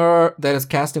streamer that is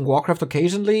casting Warcraft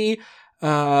occasionally?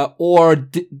 Or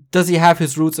does he have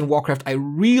his roots in Warcraft? I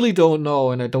really don't know.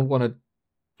 And I don't want to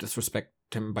disrespect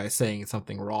him by saying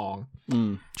something wrong.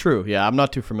 True. Yeah, I'm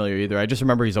not too familiar either. I just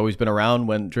remember he's always been around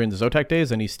during the Zotac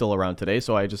days, and he's still around today.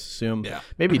 So I just assume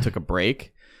maybe he took a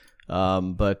break.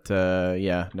 But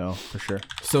no, for sure.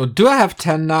 So do I have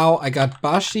 10 now? I got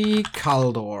Bashi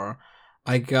Kaldor.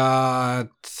 I got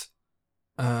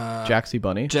Jaxie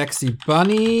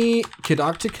Bunny, Kid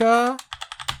Arctica.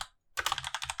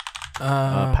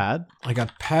 Pad. I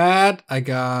got Pad. I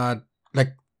got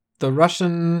like the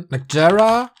Russian, like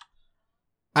Jera.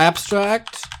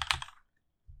 Abstract.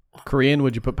 Korean,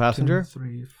 would you put Passenger? 2,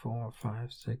 3, 4,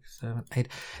 5, 6, 7, 8.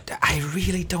 I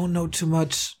really don't know too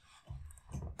much.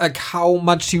 Like how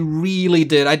much he really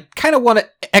did. I kind of want to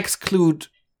exclude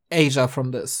Asia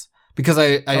from this because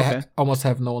I almost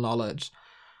have no knowledge.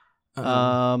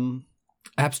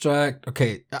 Abstract.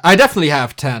 Okay, I definitely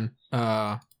have 10.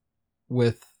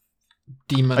 With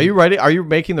Demon. Are you writing? Are you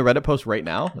making the Reddit post right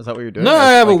now? Is that what you're doing? No,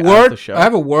 I have a word. I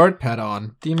have a word pad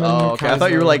on. Demon. Oh, okay. Kaiser, I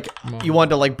thought you were like you wanted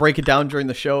to like break it down during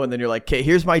the show, and then you're like, "Okay,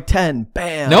 here's my 10."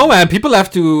 Bam. No, man. People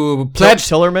have to pledge.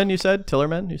 Tillerman, you said.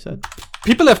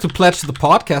 People have to pledge to the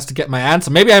podcast to get my answer.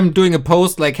 Maybe I'm doing a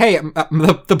post like, "Hey,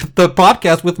 the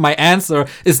podcast with my answer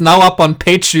is now up on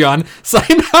Patreon.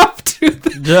 Sign up to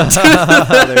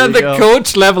the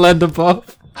coach level and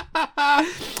above."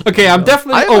 Okay, I'm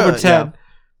definitely over 10.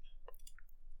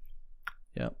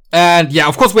 Yeah. And yeah,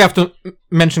 of course we have to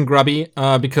mention Grubby,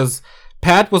 because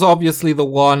Pat was obviously the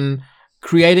one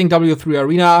creating W3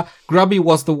 Arena. Grubby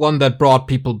was the one that brought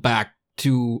people back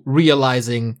to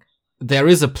realizing there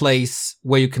is a place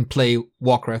where you can play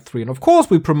Warcraft 3. And of course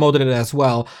we promoted it as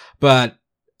well, but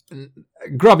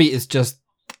Grubby is just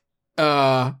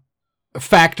a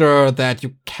factor that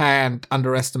you can't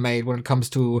underestimate when it comes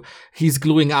to he's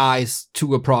gluing eyes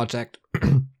to a project.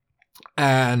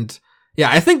 And yeah,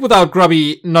 I think without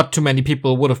Grubby, not too many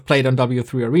people would have played on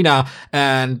W3 Arena.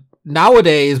 And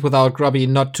nowadays, without Grubby,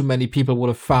 not too many people would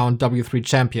have found W3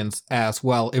 Champions as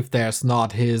well if there's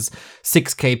not his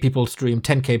 6K people stream,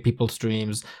 10K people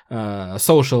streams,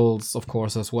 socials, of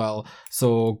course, as well.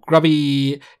 So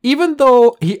Grubby, even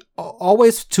though he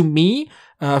always, to me,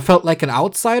 felt like an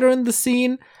outsider in the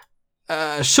scene,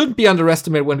 shouldn't be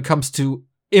underestimated when it comes to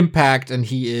impact, and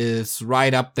he is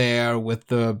right up there with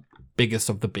the biggest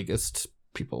of the biggest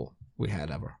people we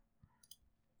had ever.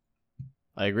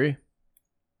 I agree.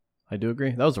 I do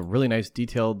agree. That was a really nice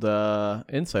detailed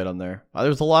insight on there.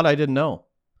 There's a lot I didn't know.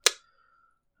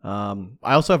 I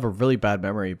also have a really bad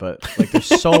memory, but like there's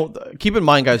so keep in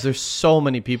mind, guys, there's so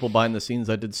many people behind the scenes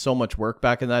that did so much work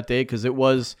back in that day because it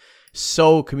was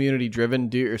so community driven,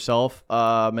 do it yourself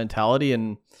mentality.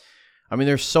 And I mean,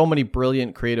 there's so many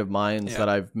brilliant creative minds that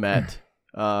I've met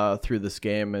through this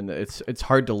game, and it's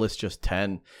hard to list just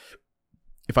 10.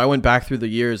 If I went back through the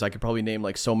years, I could probably name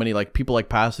like so many, like people like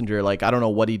Passenger. Like I don't know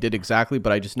what he did exactly,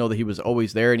 but I just know that he was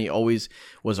always there and he always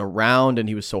was around and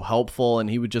he was so helpful, and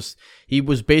he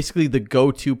was basically the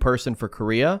go-to person for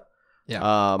Korea. Yeah,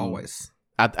 always.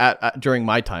 At during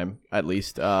my time, at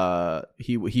least,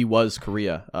 he was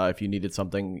Korea. If you needed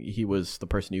something, he was the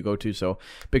person you go to. So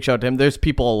big shout out to him. There's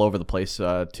people all over the place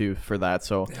too for that.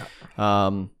 So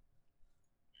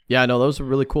yeah, no, those are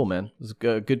really cool, man. It was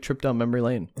a good trip down memory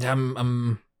lane. Yeah,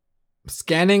 I'm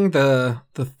scanning the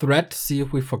thread to see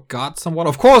if we forgot someone.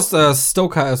 Of course,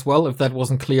 Stoka as well, if that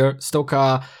wasn't clear.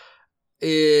 Stoka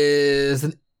is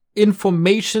an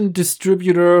information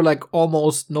distributor like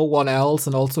almost no one else,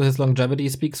 and also his longevity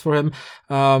speaks for him.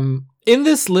 In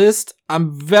this list,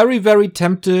 I'm very, very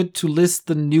tempted to list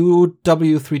the new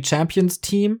W3 Champions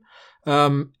team.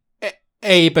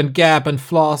 Abe and Gab and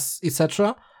Floss,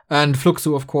 etc., and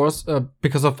Fluxu, of course,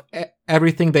 because of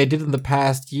everything they did in the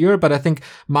past year. But I think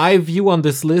my view on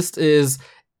this list is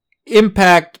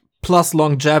impact plus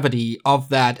longevity of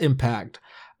that impact.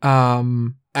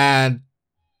 And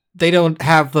they don't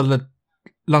have the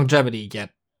longevity yet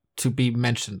to be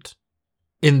mentioned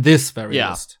in this very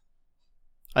list.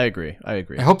 I agree. I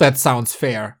hope that sounds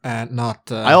fair and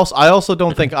not... I also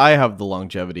don't think I have the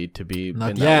longevity to be in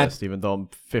that yet. list, even though I'm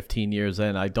 15 years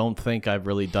in. I don't think I've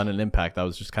really done an impact. I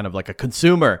was just kind of like a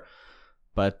consumer.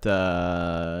 But,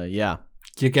 yeah.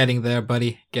 You're getting there,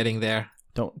 buddy. Getting there.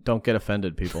 Don't get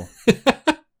offended, people.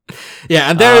 Yeah,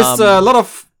 and there's a lot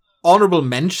of honorable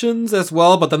mentions as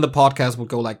well, but then the podcast will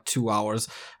go like 2 hours.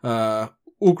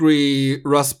 Ugri,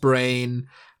 Russ Brain,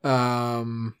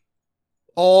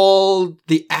 all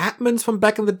the admins from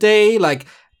back in the day, like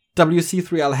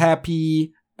WC3 Al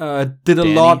Happy, did a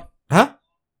lot. Huh?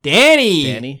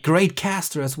 Danny. Great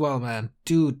caster as well, man.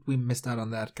 Dude, we missed out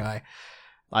on that guy.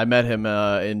 I met him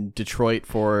in Detroit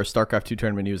for StarCraft 2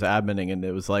 tournament. He was adminning, and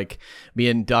it was like me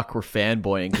and Duck were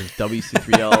fanboying because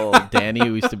WC3L Danny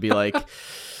used to be like,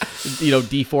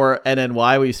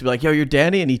 D4NNY, we used to be like, yo, you're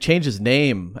Danny, and he changed his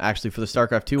name actually for the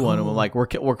StarCraft 2 one, and I'm like,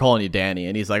 we're calling you Danny,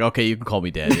 and he's like, okay, you can call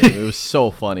me Danny. It was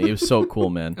so funny. It was so cool,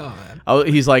 man. Oh, man.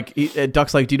 He's like,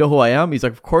 Duck's like, do you know who I am? He's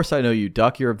like, of course I know you,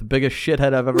 Duck. You're the biggest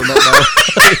shithead I've ever met in my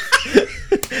life.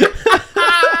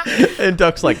 And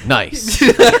Duck's like, nice.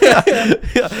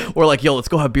 We're like, yo, let's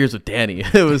go have beers with Danny.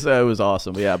 It was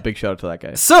awesome. Yeah, big shout out to that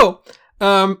guy. So,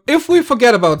 if we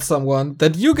forget about someone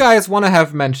that you guys want to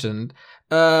have mentioned,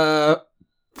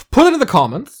 put it in the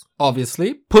comments,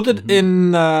 obviously. Put it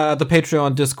in the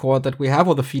Patreon Discord that we have,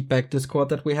 or the feedback Discord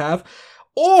that we have.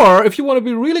 Or, if you want to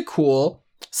be really cool,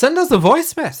 send us a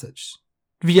voice message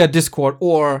via Discord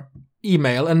or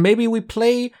email, and maybe we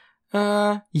play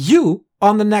you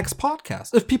on the next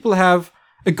podcast. If people have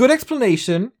a good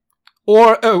explanation,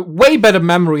 or a way better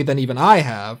memory than even I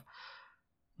have,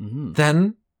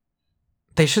 then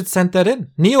they should send that in.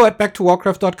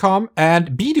 Neo@backtowarcraft.com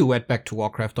and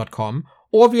Bidoux@backtowarcraft.com,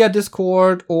 or via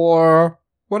Discord or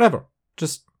whatever.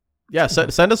 Just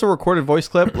send us a recorded voice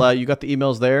clip. You got the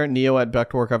emails there,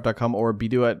 neo@backtowarcraft.com or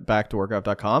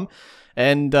Bidoux@backtowarcraft.com.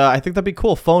 And I think that'd be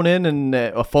cool. Phone in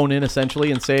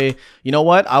essentially and say, you know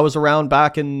what? I was around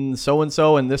back in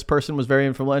so-and-so and this person was very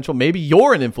influential. Maybe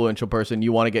you're an influential person.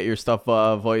 You want to get your stuff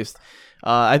voiced.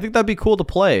 I think that'd be cool to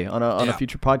play on a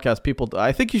future podcast. People,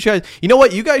 I think you should. You know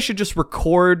what? You guys should just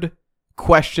record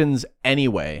questions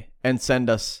anyway and send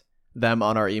us them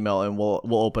on our email, and we'll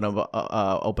open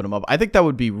them up. I think that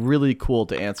would be really cool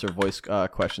to answer voice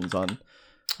questions on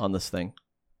this thing.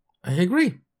 I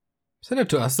agree. Send it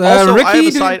to us. Also, Ricky,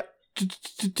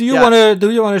 do you want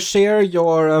to share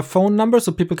your phone number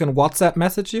so people can WhatsApp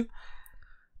message you?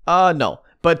 No,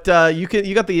 but you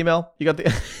got the email. You got the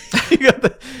you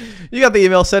got the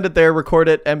email. Send it there. Record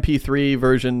it MP3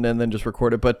 version, and then just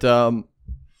record it. But I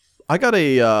got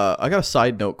a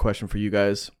side note question for you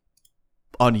guys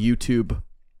on YouTube,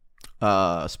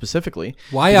 specifically.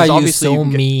 Why are you so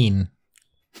mean?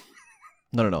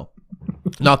 No.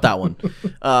 Not that one.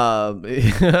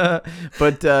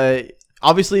 But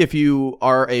obviously, if you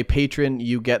are a patron,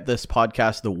 you get this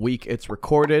podcast the week it's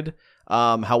recorded.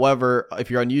 However,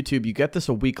 if you're on YouTube, you get this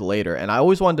a week later. And I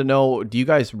always wanted to know, do you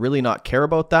guys really not care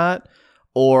about that?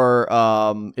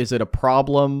 Or is it a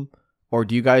problem? Or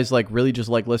do you guys really just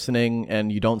like listening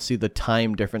and you don't see the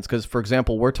time difference? Because, for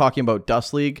example, we're talking about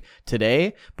DuSt League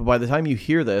today, but by the time you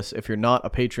hear this, if you're not a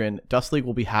patron, DuSt League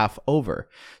will be half over.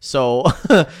 So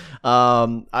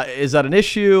is that an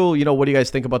issue? What do you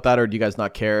guys think about that? Or do you guys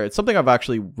not care? It's something I've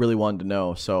actually really wanted to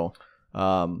know. So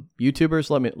YouTubers,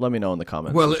 let me know in the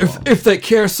comments. Well, if they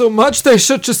care so much, they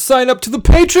should just sign up to the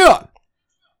Patreon.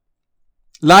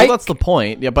 Well, that's the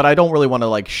point. Yeah, but I don't really want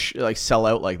to sell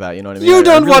out like that. You know what I mean? You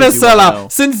don't want to sell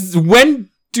out. Since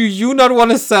when do you not want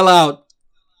to sell out?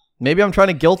 Maybe I'm trying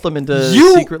to guilt them into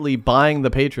secretly buying the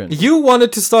patron. You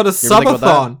wanted to start a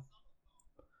subathon.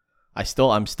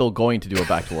 I'm still going to do a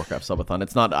Back to Warcraft subathon.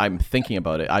 It's not I'm thinking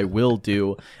about it. I will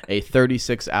do a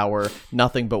 36-hour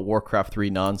nothing but Warcraft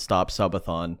 3 nonstop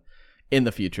subathon in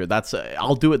the future.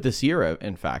 I'll do it this year.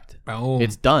 In fact,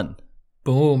 It's done.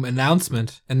 Boom.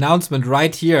 Announcement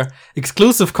right here.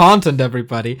 Exclusive content,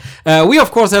 everybody. We,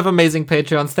 of course, have amazing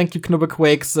Patreons. Thank you,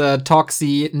 Knubberquakes,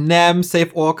 Toxie, Nem,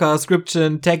 Safe Orca,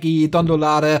 Scription, Teggy,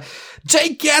 Dondolade,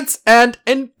 Jake Getz, and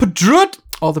Padrut.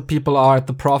 All the people are at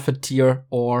the profit tier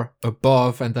or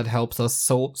above, and that helps us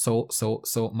so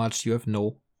much. You have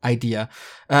no idea.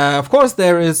 Of course,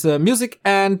 there is music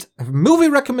and movie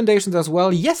recommendations as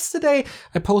well. Yesterday,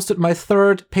 I posted my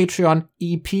third Patreon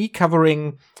EP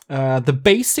covering the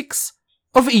basics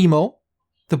of emo,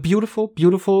 the beautiful,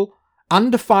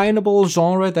 undefinable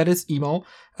genre that is emo.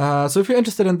 So if you're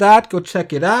interested in that, go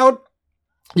check it out.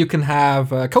 You can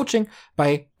have coaching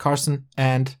by Carson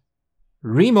and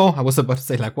Remo. I was about to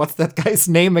say, what's that guy's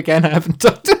name again? I haven't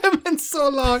talked to him in so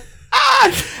long.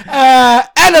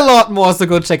 And a lot more, so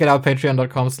go check it out,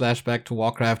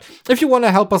 patreon.com/backtowarcraft. If you want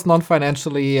to help us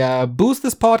non-financially boost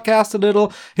this podcast a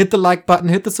little, hit the like button,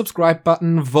 hit the subscribe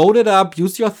button, vote it up,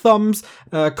 use your thumbs,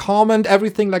 comment,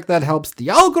 everything like that helps the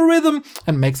algorithm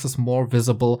and makes us more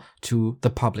visible to the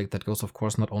public. That goes, of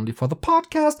course, not only for the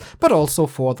podcast, but also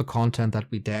for the content that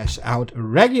we dash out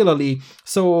regularly.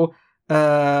 So,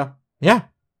 yeah,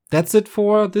 that's it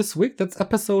for this week. That's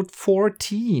episode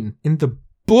 14 in the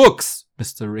books,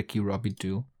 Mr. Ricky Robbie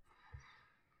Doo.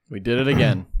 We did it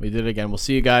again. We'll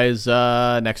see you guys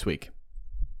next week.